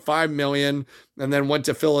was about $5 million, and then went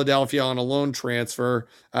to Philadelphia on a loan transfer.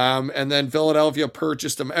 And then Philadelphia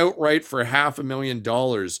purchased him outright for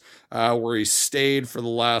 $500,000, where he stayed for the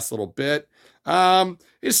last little bit.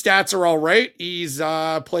 His stats are all right. He's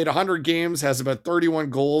played 100 games, has about 31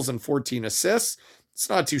 goals and 14 assists. It's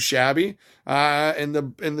not too shabby. In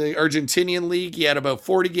the Argentinian league, he had about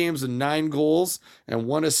 40 games and 9 goals and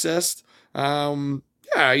 1 assist.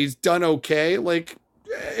 Yeah, he's done okay.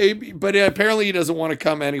 But apparently he doesn't want to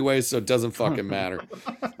come anyway, so it doesn't fucking matter.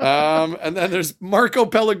 And then there's Marco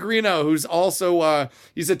Pellegrino, who's also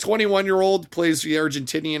he's a 21-year-old, plays for the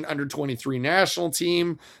Argentinian under-23 national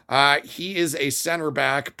team. He is a center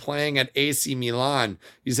back playing at AC Milan.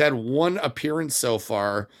 He's had 1 appearance so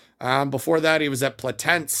far. Before that, he was at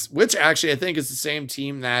Platense, which actually I think is the same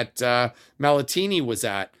team that Malatini was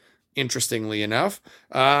at. Interestingly enough,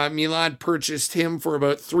 Milan purchased him for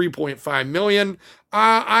about $3.5 million.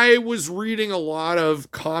 I was reading a lot of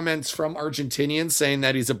comments from Argentinians saying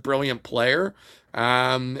that he's a brilliant player,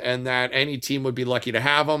 and that any team would be lucky to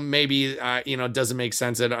have him. Maybe, it doesn't make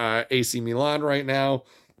sense at AC Milan right now.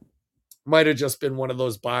 Might have just been one of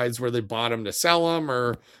those buys where they bought him to sell him,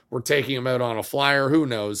 or were taking him out on a flyer. Who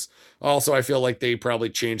knows? Also, I feel like they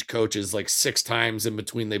probably changed coaches like 6 times in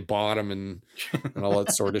between they bought him and all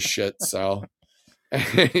that sort of shit. So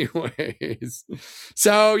anyways,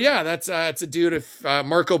 so yeah, that's a dude of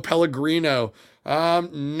Marco Pellegrino.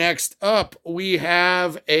 Next up, we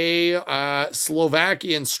have a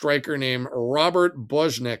Slovakian striker named Robert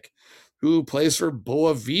Bojnik, who plays for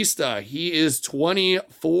Boa Vista. He is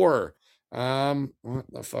 24. What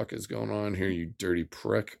the fuck is going on here, you dirty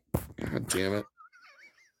prick? God damn it.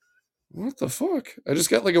 What the fuck? I just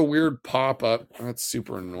got like a weird pop-up. That's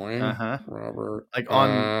super annoying. Robert. Like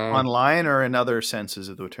online or in other senses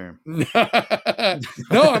of the term?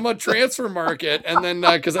 No, I'm on Transfer Market, and then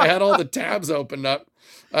because I had all the tabs opened up.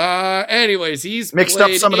 Anyways, he's mixed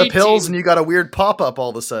up some of the pills and you got a weird pop-up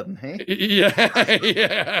all of a sudden, hey?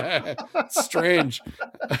 Yeah. Strange.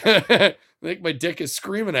 I think my dick is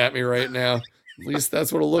screaming at me right now. At least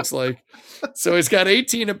that's what it looks like. So he's got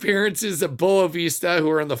 18 appearances at Boa Vista, who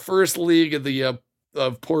are in the first league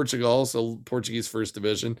of Portugal, so Portuguese first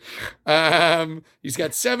division. He's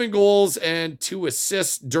got 7 goals and 2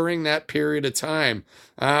 assists during that period of time.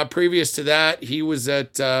 Previous to that, he was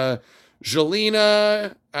at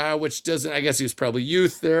Jelena, which doesn't, I guess he was probably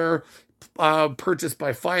youth there. Purchased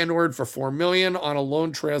by Feyenoord for $4 million on a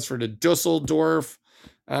loan transfer to Dusseldorf.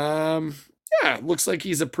 Yeah, looks like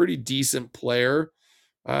he's a pretty decent player.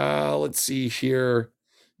 Let's see here.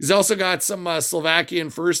 He's also got some Slovakian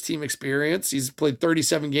first team experience. He's played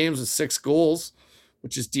 37 games with 6 goals,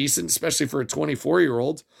 which is decent, especially for a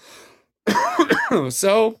 24-year-old.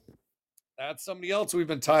 So that's somebody else we've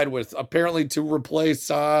been tied with, apparently to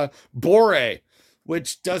replace Borre,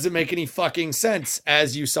 which doesn't make any fucking sense,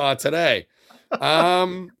 as you saw today.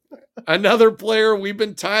 Another player we've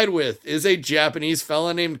been tied with is a Japanese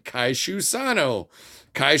fella named Kaishu Sano.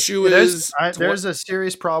 Kaishu there's a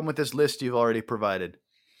serious problem with this list you've already provided.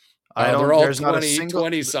 They're all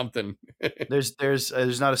 20 something.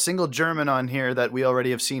 there's not a single German on here that we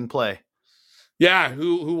already have seen play. Yeah,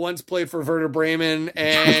 who once played for Werder Bremen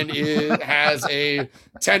and has a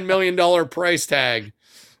 $10 million price tag.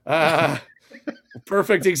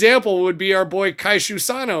 Perfect example would be our boy Kaishu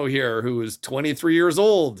Sano here, who is 23 years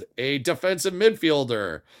old, a defensive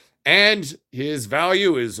midfielder, and his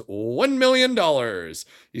value is $1 million.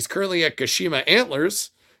 He's currently at Kashima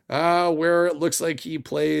Antlers, where it looks like he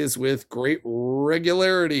plays with great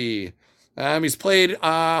regularity. He's played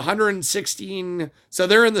 116, so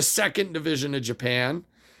they're in the 2nd division of Japan.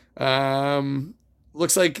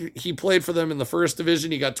 Looks like he played for them in the 1st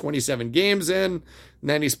division. He got 27 games in, and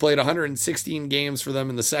then he's played 116 games for them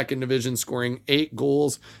in the 2nd division, scoring 8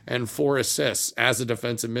 goals and 4 assists as a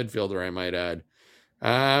defensive midfielder, I might add.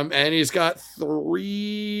 And he's got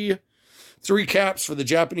three caps for the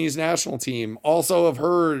Japanese national team. Also have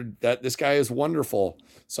heard that this guy is wonderful.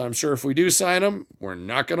 So I'm sure if we do sign him, we're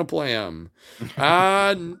not going to play him.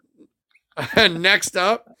 Next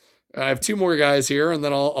up, I have two more guys here, and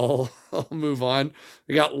then I'll move on.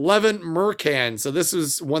 We got Levin Mercan. So this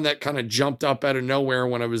is one that kind of jumped up out of nowhere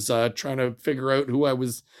when I was trying to figure out who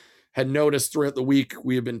had noticed throughout the week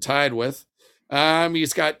we had been tied with.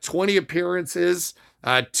 He's got 20 appearances,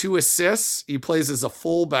 2 assists. He plays as a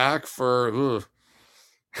fullback for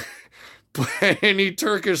any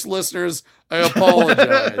Turkish listeners. I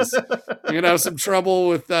apologize. You're gonna have some trouble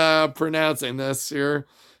with pronouncing this here.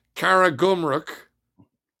 Karagumruk.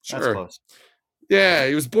 Sure. That's close. Yeah,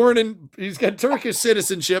 he's got Turkish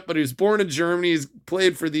citizenship, but he was born in Germany. He's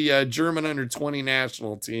played for the German under-20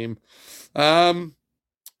 national team.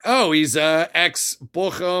 He's ex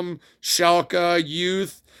Bochum, Schalke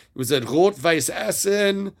youth. He was at Rot-Weiß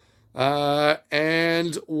Essen.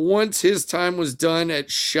 And once his time was done at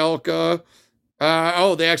Schalke,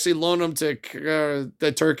 they actually loaned him to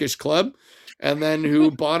the Turkish club, and then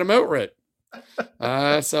who bought him outright.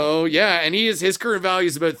 And his current value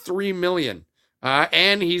is about 3 million.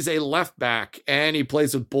 And he's a left back, and he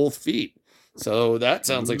plays with both feet. So that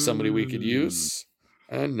sounds like somebody we could use.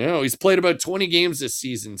 No, he's played about 20 games this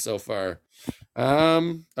season so far.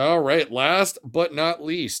 All right, last but not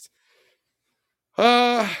least.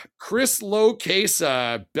 Chris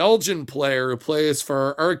Lokesa, Belgian player who plays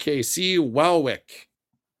for RKC Waalwijk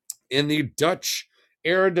in the Dutch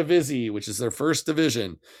Eredivisie, which is their first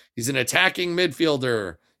division. He's an attacking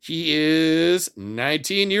midfielder. He is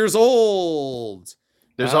 19 years old.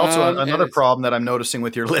 There's also another problem that I'm noticing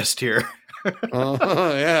with your list here.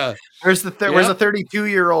 Yeah. There's a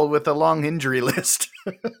 32-year-old with a long injury list.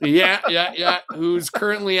 Yeah. Who's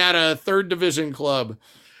currently at a third division club.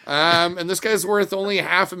 And this guy's worth only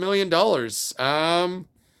 $500,000.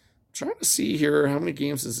 Trying to see here, how many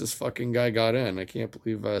games has this fucking guy got in? I can't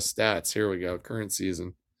believe stats. Here we go. Current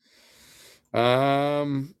season.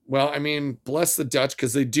 Bless the Dutch,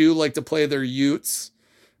 because they do like to play their youths.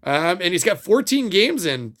 And he's got 14 games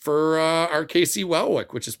in for RKC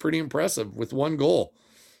Waalwijk, which is pretty impressive, with 1 goal.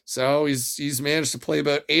 So he's managed to play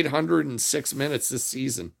about 806 minutes this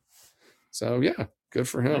season. So yeah, good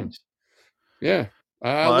for him. Nice. Yeah.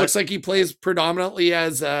 Looks like he plays predominantly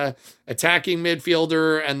as a attacking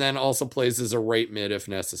midfielder, and then also plays as a right mid if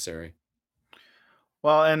necessary.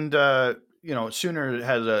 Well, and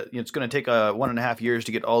Sooner it's going to take 1.5 years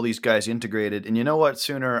to get all these guys integrated. And you know what,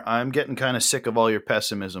 Sooner, I'm getting kind of sick of all your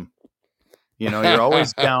pessimism. You're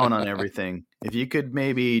always down on everything. If you could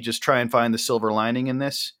maybe just try and find the silver lining in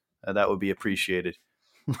this, that would be appreciated.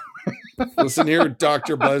 Listen here,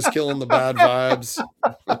 Dr. Buzzkill and the bad vibes.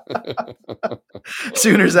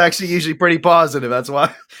 Sooner's actually usually pretty positive. That's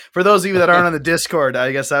why, for those of you that aren't on the Discord,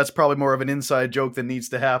 I guess that's probably more of an inside joke that needs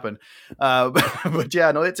to happen. But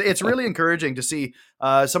yeah, no, it's really encouraging to see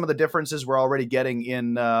some of the differences we're already getting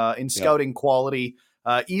in scouting quality,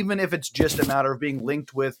 even if it's just a matter of being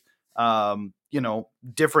linked with,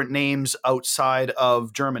 different names outside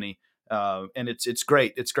of Germany. And it's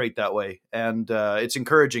great. It's great that way. And it's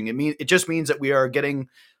encouraging. It just means that we are getting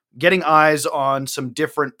eyes on some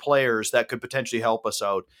different players that could potentially help us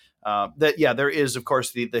out. There is, of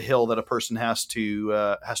course, the hill that a person has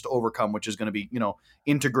to overcome, which is going to be,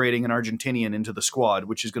 integrating an Argentinian into the squad,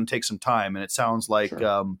 which is going to take some time. And it sounds like,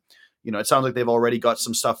 sure. It sounds like they've already got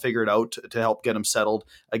some stuff figured out to help get him settled.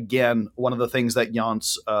 Again, one of the things that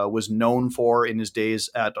Jans was known for in his days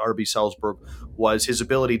at RB Salzburg was his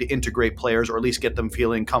ability to integrate players, or at least get them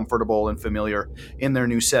feeling comfortable and familiar in their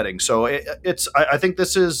new setting. So I think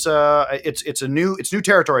this is it's new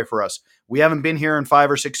territory for us. We haven't been here in 5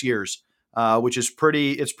 or 6 years, which is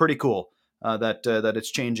pretty cool. That it's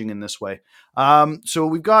changing in this way. So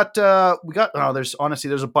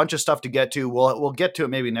there's a bunch of stuff to get to. We'll get to it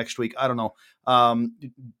maybe next week. I don't know.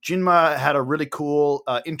 Jinma had a really cool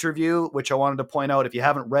interview, which I wanted to point out. If you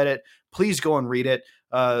haven't read it, please go and read it.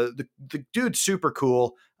 The dude's super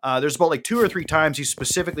cool. There's about like 2 or 3 times he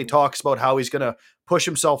specifically talks about how he's going to push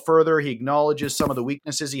himself further. He acknowledges some of the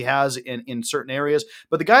weaknesses he has in certain areas,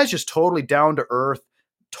 but the guy's just totally down to earth,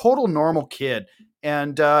 total normal kid.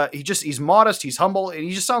 And he's modest, he's humble, and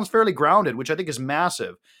he just sounds fairly grounded, which I think is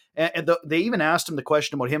massive. And they even asked him the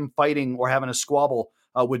question about him fighting or having a squabble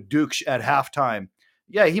with Duke at halftime.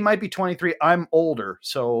 Yeah, he might be 23. I'm older,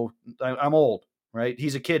 so I'm old, right?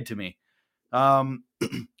 He's a kid to me.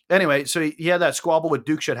 Anyway, so he had that squabble with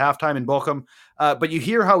Duke at halftime in Bochum. But you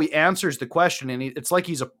hear how he answers the question, and it's like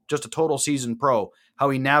he's just a total seasoned pro,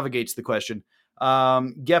 how he navigates the question.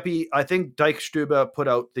 Geppy, I think Dijkstrube put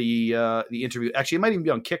out the interview. Actually, it might even be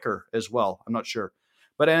on Kicker as well. I'm not sure.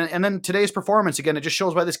 But and then today's performance, again, it just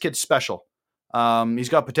shows why this kid's special. He's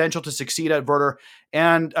got potential to succeed at Werder.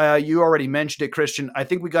 And you already mentioned it, Christian. I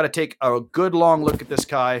think we got to take a good long look at this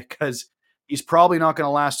guy because he's probably not going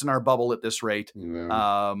to last in our bubble at this rate.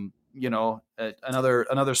 Yeah.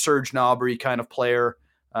 Another Serge Gnabry kind of player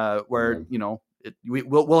where,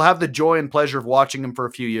 we'll have the joy and pleasure of watching him for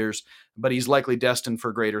a few years, but he's likely destined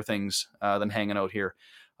for greater things than hanging out here.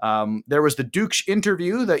 There was the Dukes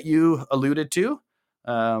interview that you alluded to,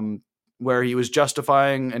 where he was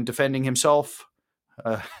justifying and defending himself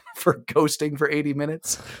for ghosting for 80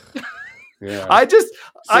 minutes. Yeah.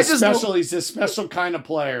 He's a special kind of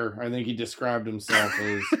player. I think he described himself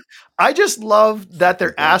as. I just love that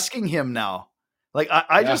they're asking him now. Like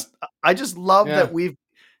I just love that we've,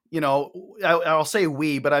 I'll say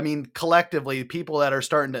we, but I mean collectively, people that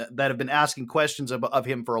have been asking questions of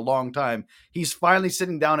him for a long time. He's finally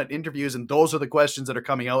sitting down at interviews, and those are the questions that are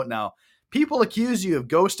coming out now. People accuse you of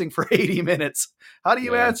ghosting for 80 minutes. How do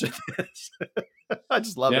you answer this? I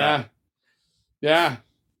just love that. Yeah.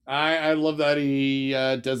 I love that he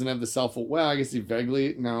doesn't have the well, I guess he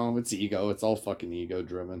vaguely, no, it's ego. It's all fucking ego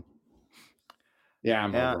driven. Yeah,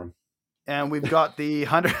 I'm over him. And we've got the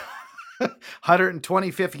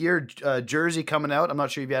 125th year jersey coming out. I'm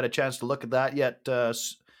not sure if you had a chance to look at that yet,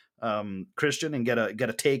 Christian, and get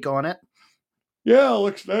a take on it. Yeah, it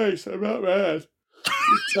looks nice. I'm not mad.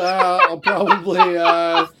 I'll probably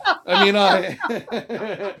I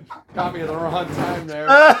got me at the wrong time there.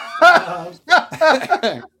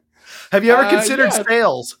 Have you ever considered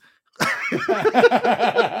sales?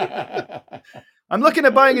 I'm looking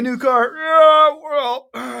at buying a new car. Yeah, well,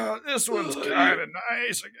 this one's kind of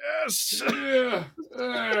nice, I guess. Yeah,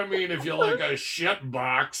 I mean, if you like a shit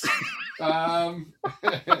box,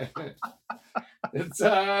 it's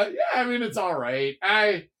it's all right.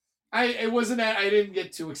 I didn't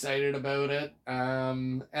get too excited about it.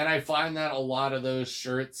 And I find that a lot of those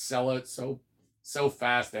shirts sell out so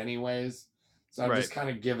fast anyways. So I'm just kind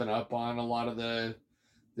of giving up on a lot of the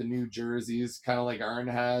new jerseys, kind of like Arn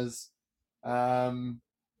has. The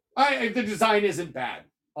design isn't bad,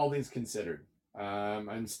 all things considered.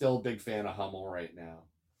 I'm still a big fan of Hummel right now.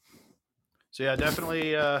 So yeah,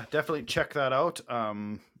 definitely check that out.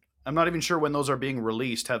 I'm not even sure when those are being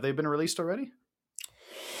released. Have they been released already?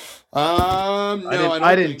 No,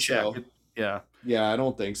 I didn't check. So. Yeah, I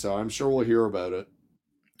don't think so. I'm sure we'll hear about it.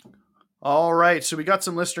 All right, so we got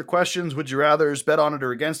some listener questions. Would you rather bet on it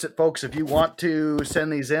or against it, folks? If you want to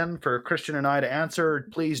send these in for Christian and I to answer,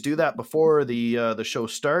 please do that before the show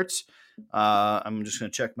starts. I'm just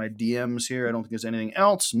going to check my DMs here. I don't think there's anything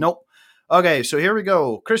else. Nope. Okay, so here we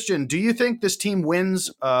go. Christian, do you think this team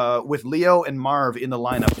wins with Leo and Marv in the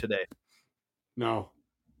lineup today? No.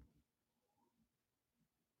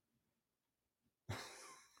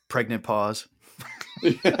 Pregnant pause.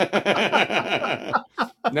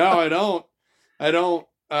 No, I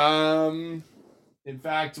don't. In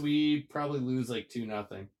fact, we probably lose like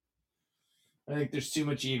 2-0. I think there's too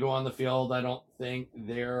much ego on the field. I think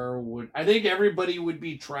everybody would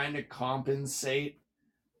be trying to compensate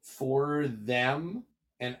for them,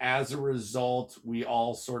 and as a result, we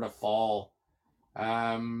all sort of fall.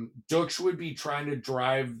 Dux would be trying to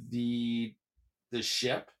drive the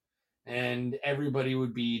ship, and everybody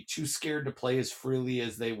would be too scared to play as freely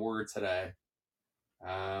as they were today.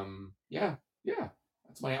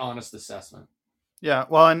 That's my honest assessment. Yeah,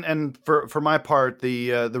 well, and for my part,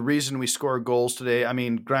 the reason we scored goals today, I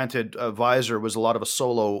mean, granted, Visor was a lot of a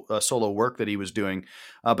solo work that he was doing,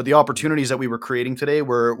 but the opportunities that we were creating today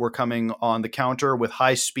were coming on the counter with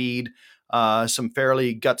high speed, some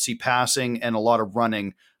fairly gutsy passing, and a lot of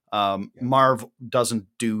running. Marv doesn't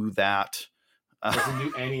do that. Doesn't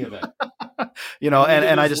do any of it.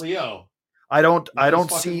 And I just Leo. I don't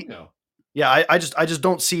see. Leo. Yeah, I just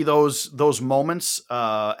don't see those moments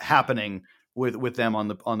happening with them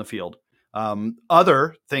on the field.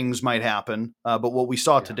 Other things might happen, but what we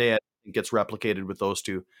saw today, I think, gets replicated with those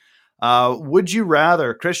two. Would you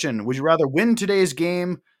rather, Christian? Would you rather win today's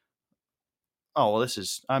game? Oh well,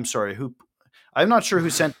 I'm sorry. I'm not sure who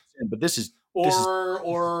sent this in, but this is. Would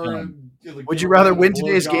you rather win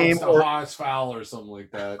today's game or Haas foul or something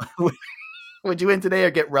like that? Would you win today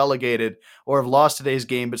or get relegated, or have lost today's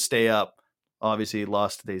game but stay up? Obviously,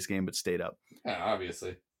 lost today's game but stayed up. Yeah,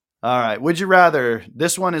 obviously. All right. Would you rather?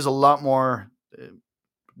 This one is a lot more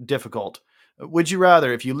difficult. Would you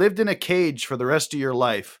rather, if you lived in a cage for the rest of your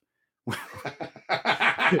life,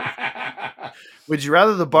 would you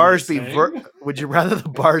rather the bars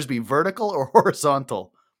be vertical or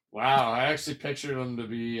horizontal? Wow, I actually pictured them to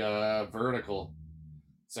be vertical.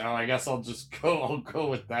 So I guess I'll go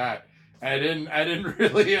with that. I didn't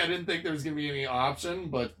think there was gonna be any option,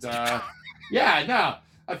 but yeah, no.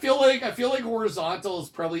 I feel like horizontal is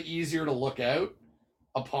probably easier to look out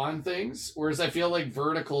upon things, whereas I feel like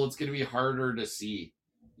vertical it's gonna be harder to see.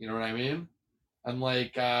 You know what I mean? And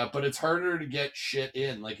like but it's harder to get shit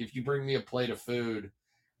in. Like if you bring me a plate of food,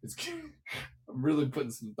 it's I'm really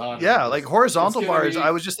putting some thought Yeah, into like this. horizontal It's gonna bars. be-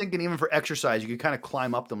 I was just thinking, even for exercise, you could kind of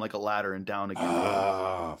climb up them like a ladder and down again.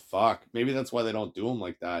 Ah, fuck. Maybe that's why they don't do them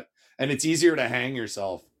like that. And it's easier to hang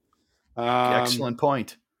yourself. Excellent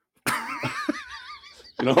point.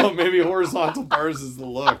 You know, maybe horizontal bars is the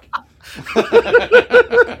look.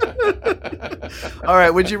 All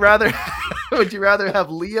right. Would you rather have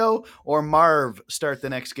Leo or Marv start the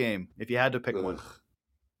next game if you had to pick one?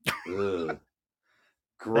 Ugh.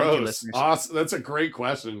 Thank you, Gross. listeners. Awesome. That's a great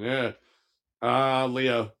question. Yeah.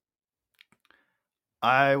 Leo.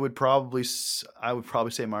 I would probably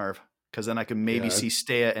say Marv, because then I can maybe see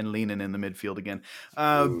Stea and Leenan in the midfield again.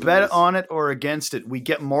 Bet on it or against it. We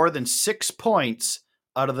get more than 6 points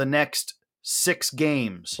out of the next 6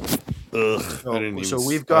 games. Ugh. So, I didn't even, so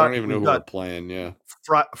we've I got don't even know who we're playing. Yeah.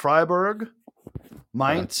 Freiburg,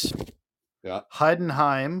 Mainz, Yeah.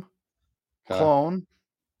 Heidenheim, Okay. Cologne,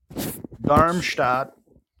 Darmstadt,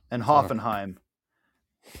 and Hoffenheim.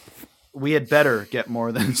 We had better get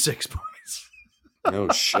more than 6 points.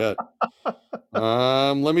 Oh shit.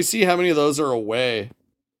 Let me see how many of those are away.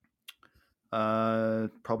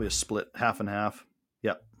 Probably a split, half and half.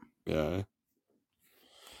 Yep. Yeah.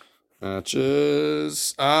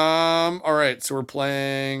 Matches. All right. So we're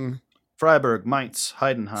playing Freiburg, Mainz,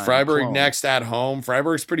 Heidenheim. Freiburg Cologne. next at home.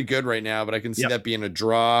 Freiburg's pretty good right now, but I can see that being a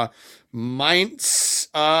draw. Mainz,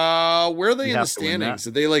 where are they in the standings?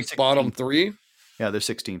 Are they like 16th. bottom 3? Yeah, they're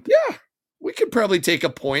 16th. Yeah. We could probably take a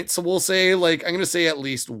point. So we'll say, like, I'm going to say at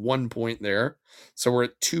least 1 point there. So we're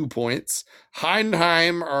at 2 points.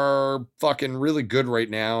 Heidenheim are fucking really good right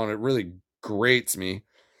now, and it really grates me.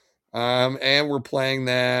 And we're playing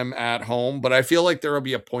them at home, but I feel like there will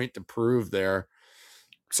be a point to prove there.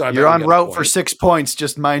 So You're on route for 6 points,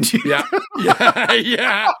 just mind you. Yeah.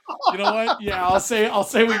 Yeah. You know what? Yeah, I'll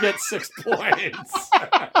say we get 6 points.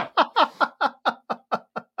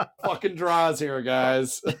 Fucking draws here,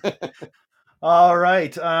 guys. All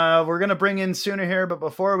right. We're going to bring in Sooner here, but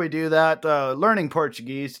before we do that, learning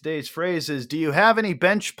Portuguese, today's phrase is, do you have any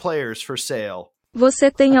bench players for sale? Você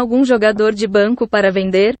tem algum jogador de banco para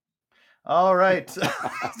vender? All right.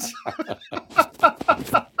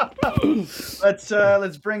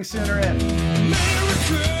 Let's bring Sooner in.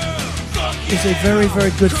 Is a very,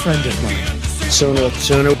 very good friend of mine. Sooner,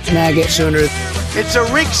 maggot, sooner. It's a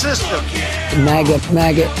rigged system. Maggot,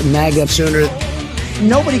 sooner.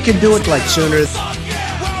 Nobody can do it like Sooner,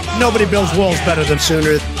 nobody builds walls better than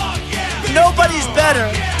sooner, Nobody's better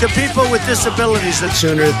to people with disabilities than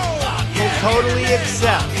sooner. will totally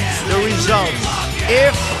accept the results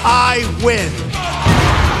if I win.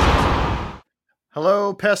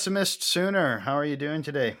 Hello, pessimist Sooner. How are you doing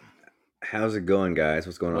today? How's it going, guys?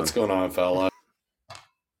 What's going on? What's going on, fella?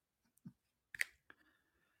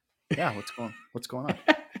 Yeah, what's going on?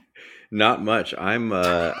 Not much. I'm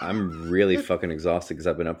really fucking exhausted because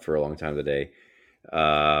I've been up for a long time today.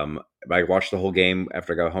 I watched the whole game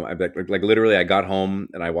after I got home. Like literally, I got home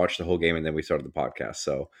and I watched the whole game, and then we started the podcast.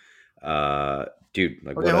 So, dude,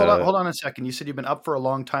 like, Okay, hold on a second. You said you've been up for a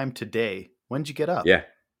long time today. When did you get up? Yeah,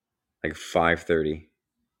 like 5:30.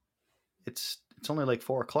 It's only like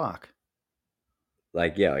 4:00.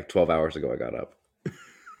 Like 12 hours ago I got up.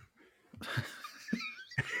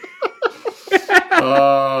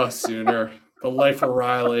 Oh, Sooner. The life of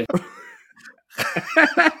Riley.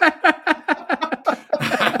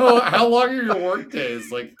 How long are your work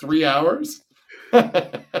days? Like 3 hours?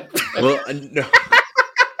 Well, no.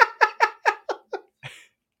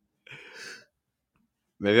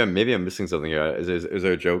 Maybe I'm missing something here. Is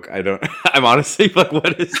there a joke? I'm honestly like,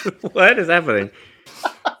 what is happening?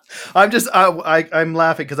 I'm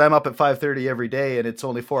laughing because I'm up at 5:30 every day, and it's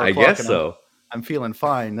only 4:00. I guess so. I'm feeling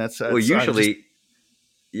fine. That's usually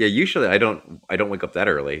I don't wake up that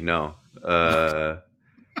early. No,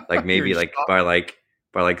 like maybe like by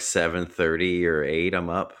 7:30 or 8, I'm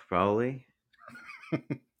up probably.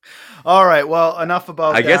 All right. Well, enough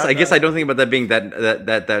about. I guess I don't think about that being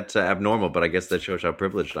that abnormal, but I guess that shows how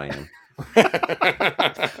privileged I am.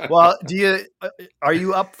 Well, are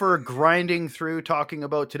you up for grinding through talking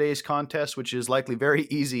about today's contest, which is likely very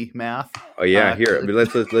easy math? Oh yeah, here.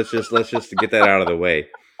 Let's just get that out of the way.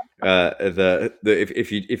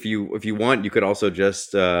 If you want, you could also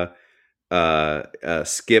just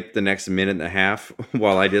skip the next minute and a half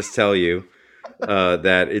while I just tell you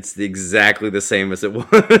that it's exactly the same as it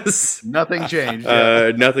was. Nothing changed.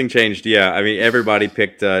 Nothing changed. Yeah, I mean, everybody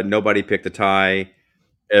picked. Nobody picked a tie.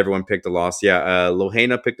 Everyone picked a loss. Yeah,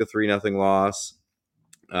 Lohena picked a 3-0 loss.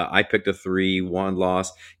 I picked a 3-1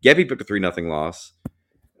 loss. Geppy picked a 3-0 loss.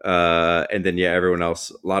 And then everyone else.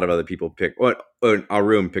 A lot of other people picked.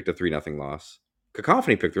 Arum picked a 3-0 loss.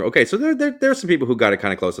 Cacophony picked 3. Okay, so there's some people who got it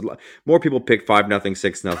kind of close. More people picked 5-0,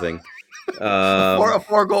 6-0. Or a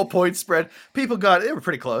 4-goal point spread. People got it. They were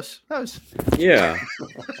pretty close. That was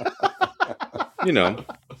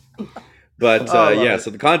But so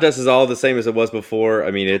the contest is all the same as it was before.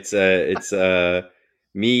 I mean, it's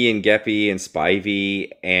me and Geppy and Spivey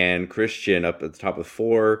and Christian up at the top with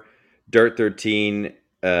 4, Dirt 13,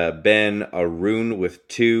 Ben, Arun with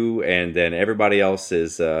 2, and then everybody else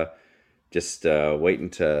is just waiting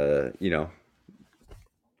to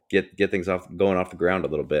get things going off the ground a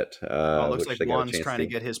little bit. It looks like Juan's trying to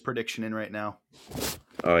get his prediction in right now.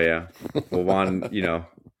 Oh yeah, well Juan,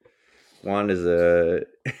 Juan is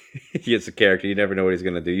he's a character. You never know what he's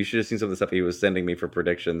going to do. You should have seen some of the stuff he was sending me for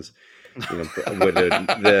predictions. With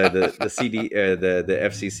the CD, the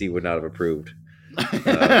FCC would not have approved. Some of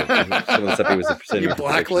the stuff he was sending. You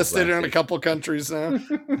blacklisted on a couple countries now.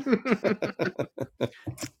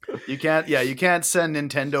 You can't send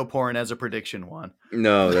Nintendo porn as a prediction, Juan.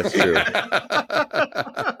 No, that's true.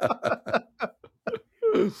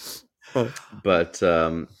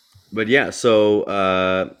 But yeah, so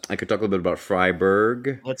I could talk a little bit about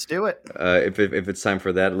Freiburg. Let's do it. If it's time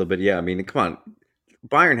for that a little bit. Yeah, I mean, come on.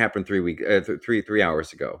 Bayern happened 3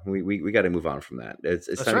 hours ago. We got to move on from that. It's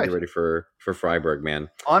time to get ready for Freiburg, man.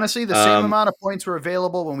 Honestly, the same amount of points were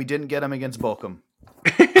available when we didn't get them against Bochum.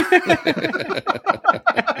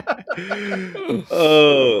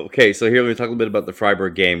 Oh, okay. So here we talk a little bit about the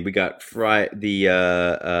Freiburg game. We got the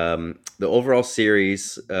overall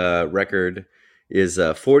series record is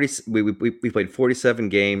 40. We played 47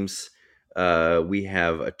 games. We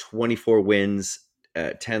have 24 wins,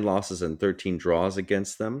 10 losses, and 13 draws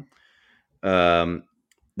against them. The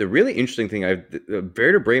really interesting thing,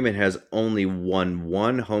 Werder Bremen has only won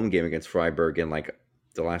one home game against Freiburg in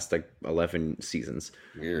the last 11 seasons.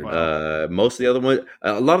 Weird. Most of the other ones,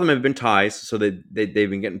 a lot of them have been ties, so they've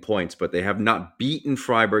been getting points, but they have not beaten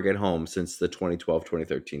Freiburg at home since the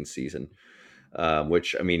 2012-2013 season.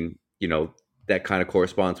 Which, I mean, that kind of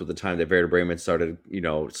corresponds with the time that Werder Bremen started,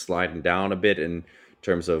 sliding down a bit in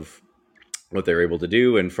terms of what they're able to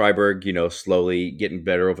do. And Freiburg, slowly getting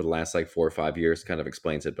better over the last 4 or 5 years kind of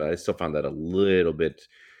explains it. But I still found that a little bit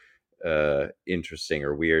interesting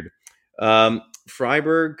or weird.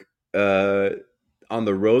 Freiburg on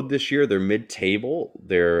the road this year, they're mid-table.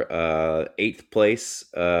 They're 8th place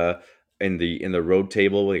in the road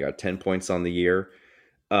table. They got 10 points on the year.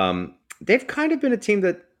 They've kind of been a team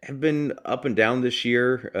that have been up and down this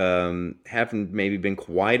year. Haven't maybe been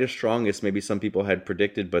quite as strong as maybe some people had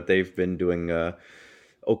predicted, but they've been doing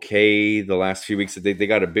okay the last few weeks. They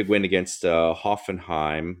got a big win against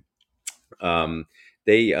Hoffenheim.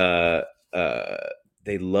 They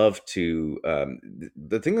love to.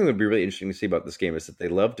 The thing that would be really interesting to see about this game is that they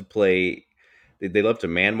love to play. They love to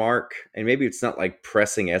man mark, and maybe it's not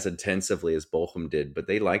pressing as intensively as Bochum did, but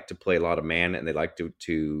they like to play a lot of man, and they like to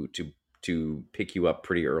pick you up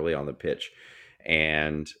pretty early on the pitch.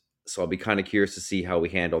 And so I'll be kind of curious to see how we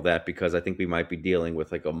handle that, because I think we might be dealing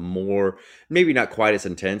with a more, maybe not quite as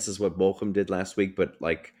intense as what Bochum did last week, but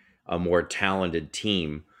a more talented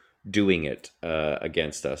team doing it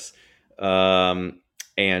against us.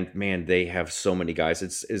 And man, they have so many guys.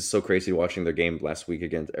 It's so crazy watching their game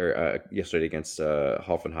yesterday against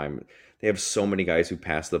Hoffenheim. They have so many guys who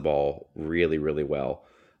pass the ball really, really well.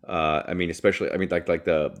 Especially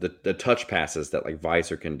the touch passes that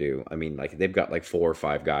Weiser can do. I mean, they've got 4 or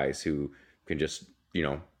 5 guys who can just,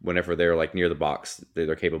 whenever they're near the box,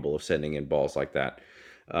 they're capable of sending in balls like that.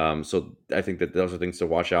 So I think that those are things to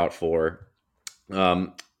watch out for.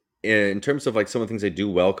 In terms of some of the things they do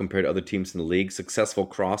well compared to other teams in the league, successful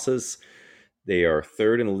crosses, they are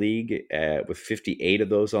 3rd in the league with 58 of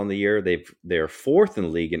those on the year. They are 4th in the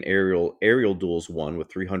league in aerial duels won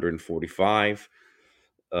with 345.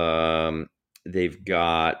 They've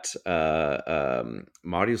got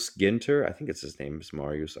Marius Ginter. I think it's his name is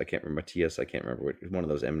Marius. I can't remember. Matthias. I can't remember. One of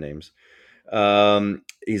those M names.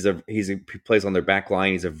 He plays on their back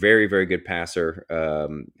line. He's a very, very good passer. A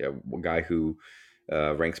guy who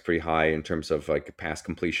ranks pretty high in terms of pass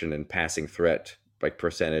completion and passing threat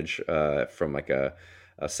percentage from a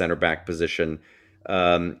center back position.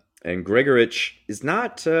 And Gregorich is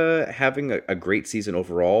not having a great season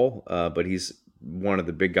overall, but he's one of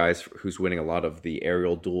the big guys who's winning a lot of the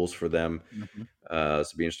aerial duels for them. Mhm. So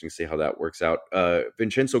it'll be interesting to see how that works out.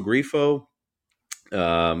 Vincenzo Grifo,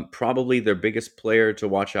 probably their biggest player to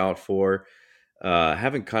watch out for.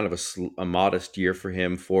 Having kind of a modest year for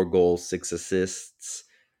him, 4 goals, 6 assists.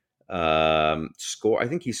 I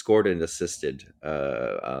think he scored and assisted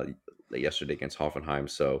yesterday against Hoffenheim.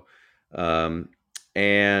 So,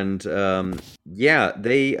 yeah,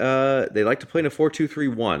 they like to play in a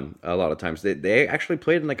 4-2-3-1 a lot of times. They actually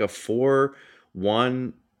played in like a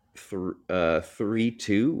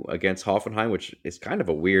 4-1-3-2 against Hoffenheim, which is kind of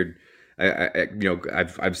a weird.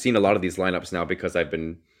 I've seen a lot of these lineups now because I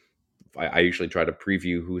usually try to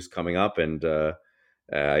preview who's coming up, and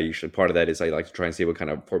usually part of that is I like to try and see what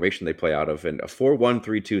kind of formation they play out of. And a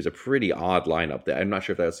 4-1-3-2 is a pretty odd lineup. I'm not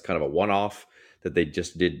sure if that's kind of a one-off that they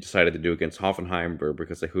just decided to do against Hoffenheim or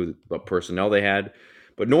because of what personnel they had.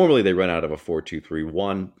 But normally they run out of a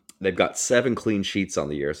 4-2-3-1. They've got 7 clean sheets on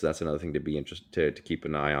the year, so that's another thing to be interested to keep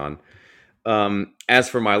an eye on. As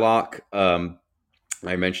for my lock, I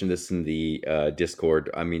mentioned this in the Discord.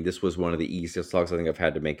 I mean, this was one of the easiest locks I think I've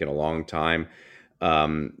had to make in a long time.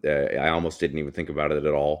 I almost didn't even think about it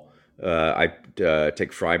at all. I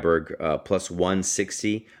take Freiburg plus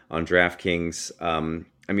 160 on DraftKings.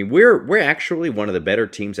 I mean, we're actually one of the better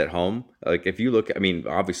teams at home. Like if you look, I mean,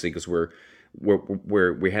 obviously because we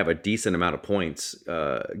have a decent amount of points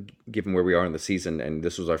given where we are in the season, and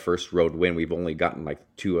this was our first road win. We've only gotten like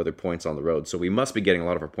 2 other points on the road, so we must be getting a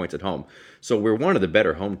lot of our points at home. So we're one of the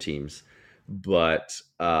better home teams. But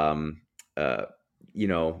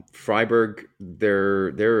Freiburg,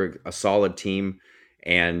 they're a solid team,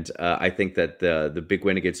 and I think that the big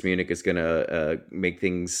win against Munich is going to make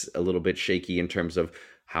things a little bit shaky in terms of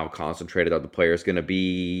how concentrated are the players going to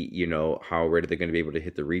be. How ready they're going to be able to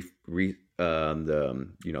hit the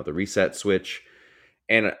reset switch.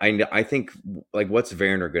 And I think, like, what's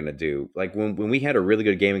Werner going to do? Like when we had a really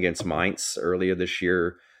good game against Mainz earlier this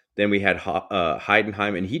year, then we had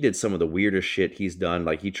Heidenheim, and he did some of the weirdest shit he's done.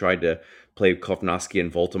 Like he tried to play Kovnowski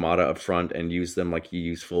and Voltemata up front and use them like he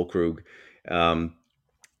used Füllkrug.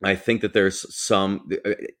 I think that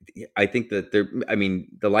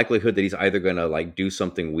the likelihood that he's either going to like do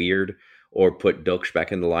something weird or put Dux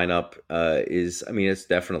back in the lineup it's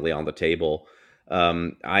definitely on the table.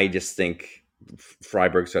 I just think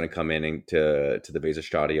Freiburg's going to come in to the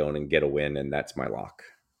Weserstadion and get a win, and that's my lock.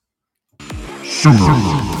 You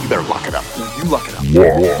better lock it up. You lock it up.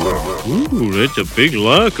 Ooh, that's a big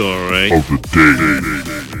lock, all right. Of the day.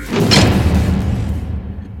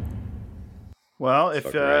 Well,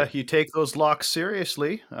 if you take those locks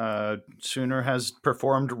seriously, Sooner has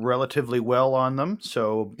performed relatively well on them.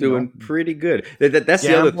 So doing pretty good. That's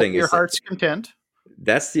the other thing. Your heart's content.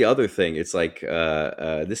 That's the other thing. It's like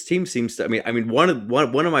this team seems to. I mean, one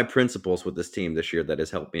of my principles with this team this year that has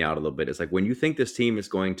helped me out a little bit is like when you think this team is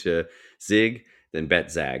going to zig, then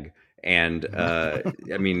bet zag. And I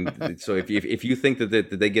mean, so if you think that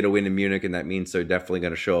they get a win in Munich and that means they're definitely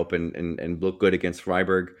going to show up and look good against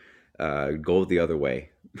Freiburg, go the other way.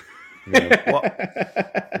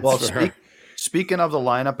 Speaking of the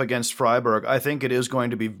lineup against Freiburg, I think it is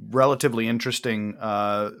going to be relatively interesting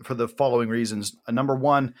for the following reasons. Number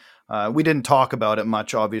one, we didn't talk about it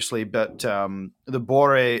much, obviously, but the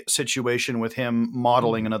Borre situation with him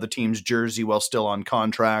modeling another team's jersey while still on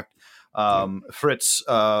contract. Fritz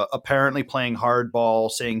apparently playing hardball,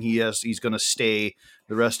 saying he's going to stay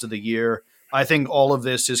the rest of the year. I think all of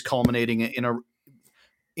this is culminating in a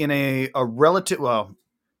relative,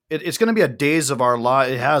 it's going to be a Days of Our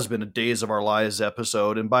Lives. It has been a Days of Our Lives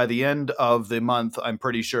episode. And by the end of the month, I'm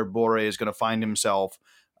pretty sure Borre is going to find himself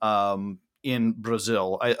in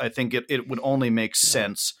Brazil. I think it would only make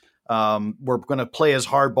sense. We're going to play as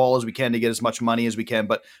hardball as we can to get as much money as we can.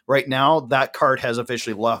 But right now, that cart has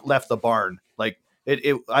officially left the barn. Like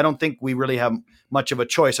I don't think we really have much of a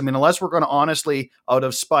choice. I mean, unless we're going to honestly, out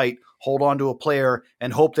of spite, hold on to a player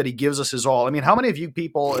and hope that he gives us his all. I mean, how many of you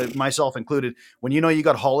people, myself included, when you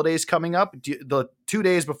got holidays coming up, the 2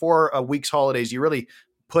 days before a week's holidays, you really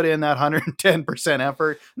put in that 110%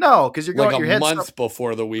 effort? No, because you're going like your a head month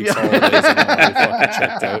before the week's holidays and already fucking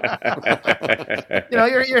checked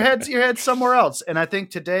out. Your head's somewhere else. And I think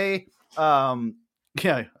today, I'm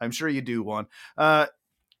sure you do, Juan.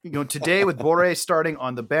 Today with Borre starting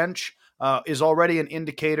on the bench is already an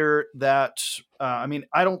indicator that I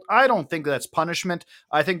don't think that's punishment.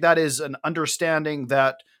 I think that is an understanding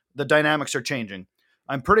that the dynamics are changing.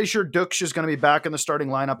 I'm pretty sure Dux is going to be back in the starting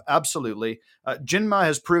lineup. Absolutely. Jinma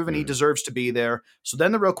has proven he deserves to be there. So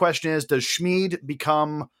then the real question is, does Schmid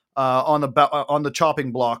become on the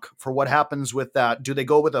chopping block for what happens with that. Do they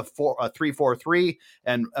go with a 3-4-3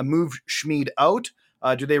 and move Schmid out?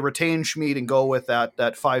 Do they retain Schmid and go with that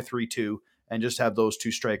 5-3-2 and just have those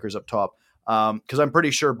two strikers up top? Because I'm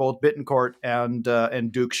pretty sure both Bittencourt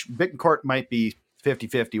and Dukes. Bittencourt might be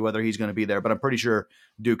 50-50 whether he's going to be there, but I'm pretty sure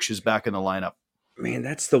Dukes is back in the lineup. Man,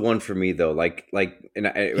 that's the one for me though.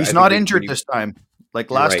 He's not injured this time.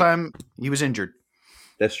 Like last time, he was injured.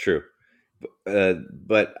 That's true.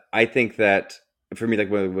 But I think that for me, like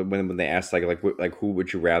when they ask like who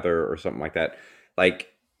would you rather or something like that, like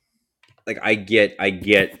I get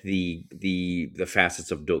the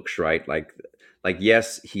facets of Dukes, right? Like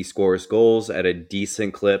yes, he scores goals at a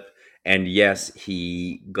decent clip, and yes,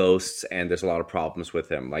 he ghosts, and there's a lot of problems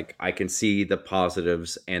with him. Like I can see the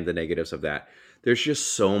positives and the negatives of that. There's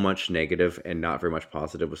just so much negative and not very much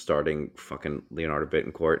positive with starting fucking Leonardo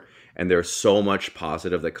Bittencourt. And there's so much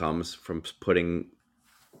positive that comes from putting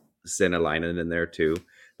Zenalainen in there too.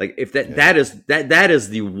 Like if that is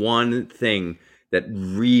the one thing that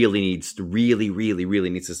really needs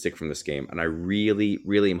to stick from this game. And I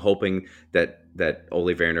really am hoping that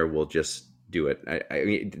Ole Werner will just do it. I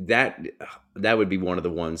mean that would be one of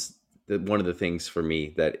the things for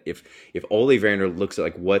me, that if Ole Werner looks at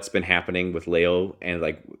like what's been happening with Leo and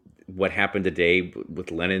like what happened today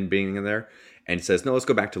with Lennon being in there and says, no, let's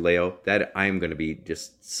go back to Leo, that I'm going to be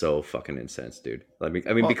just so fucking incensed, dude.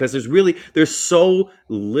 Because there's so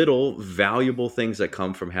little valuable things that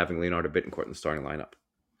come from having Leonardo Bittencourt in the starting lineup.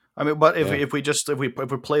 I mean, but if we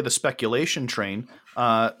play the speculation train,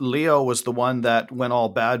 Leo was the one that went all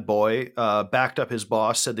bad boy, backed up his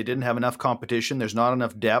boss, said they didn't have enough competition, there's not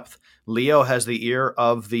enough depth. Leo has the ear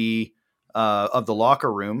of the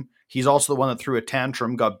locker room. He's also the one that threw a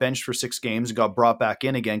tantrum, got benched for 6 games, and got brought back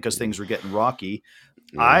in again because things were getting rocky.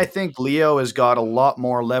 Yeah. I think Leo has got a lot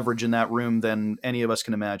more leverage in that room than any of us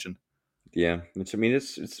can imagine. Yeah, it's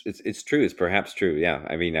true. It's perhaps true. Yeah,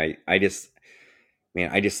 I mean, I just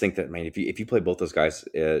think that, man, if you play both those guys,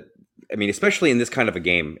 I mean, especially in this kind of a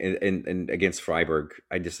game and against Freiburg,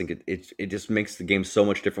 I just think it just makes the game so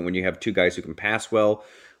much different when you have two guys who can pass well,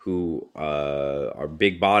 who are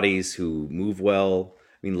big bodies, who move well.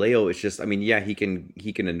 I mean, Leo is just, I mean, yeah, he can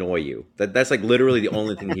annoy you. That's like literally the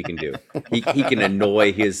only thing he can do. He can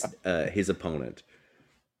annoy his opponent.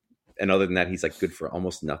 And other than that, he's like good for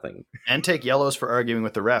almost nothing. And take yellows for arguing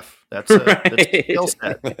with the ref. That's a skill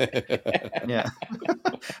set. Yeah,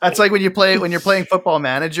 that's like when you're playing Football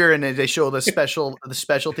Manager and they show the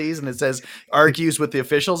specialties and it says argues with the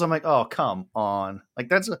officials. I'm like, oh, come on! Like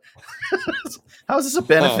how is this a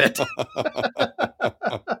benefit?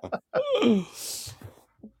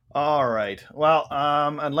 All right. Well,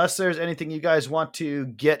 unless there's anything you guys want to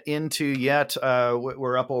get into yet,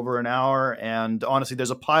 we're up over an hour, and honestly,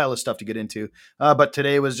 there's a pile of stuff to get into. But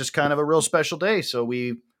today was just kind of a real special day, so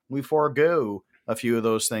we forego a few of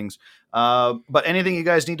those things. But anything you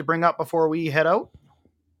guys need to bring up before we head out?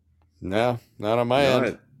 No, not on my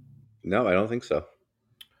end. No, I don't think so.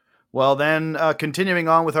 Well, then, continuing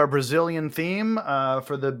on with our Brazilian theme,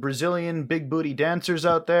 for the Brazilian big booty dancers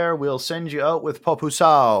out there, we'll send you out with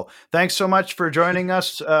Popusao. Thanks so much for joining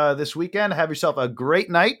us this weekend. Have yourself a great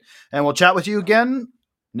night, and we'll chat with you again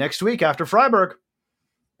next week after Freiburg.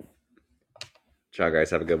 Ciao,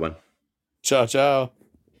 guys. Have a good one. Ciao, ciao.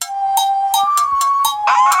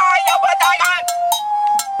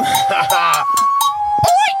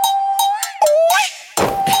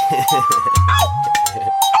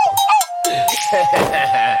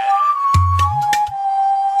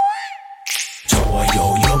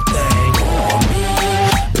 Toyo your thing on me,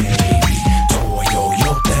 baby. Toyo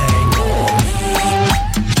your thing on me.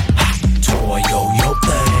 Toyo your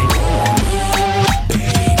thing on me,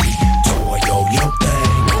 baby. Toyo your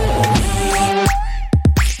thing on me.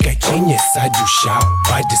 Gatinha sai do chão,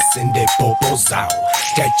 vai descender popozão.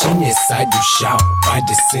 Gatinha sai do chão, vai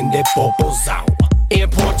descender popozão. In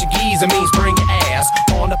Portuguese, it means bring your ass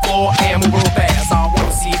on the floor and move real fast. I wanna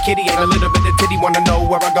see a kitty and a little bit of titty. Wanna know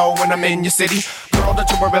where I go when I'm in your city. Girl, don't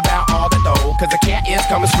you worry about all the dough, cause the cat is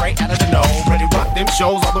coming straight out of the nose. Ready to rock them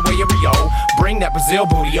shows all the way to Rio. Bring that Brazil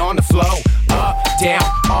booty on the flow. Up, down,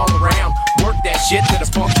 all around. Work that shit to the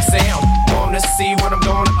funky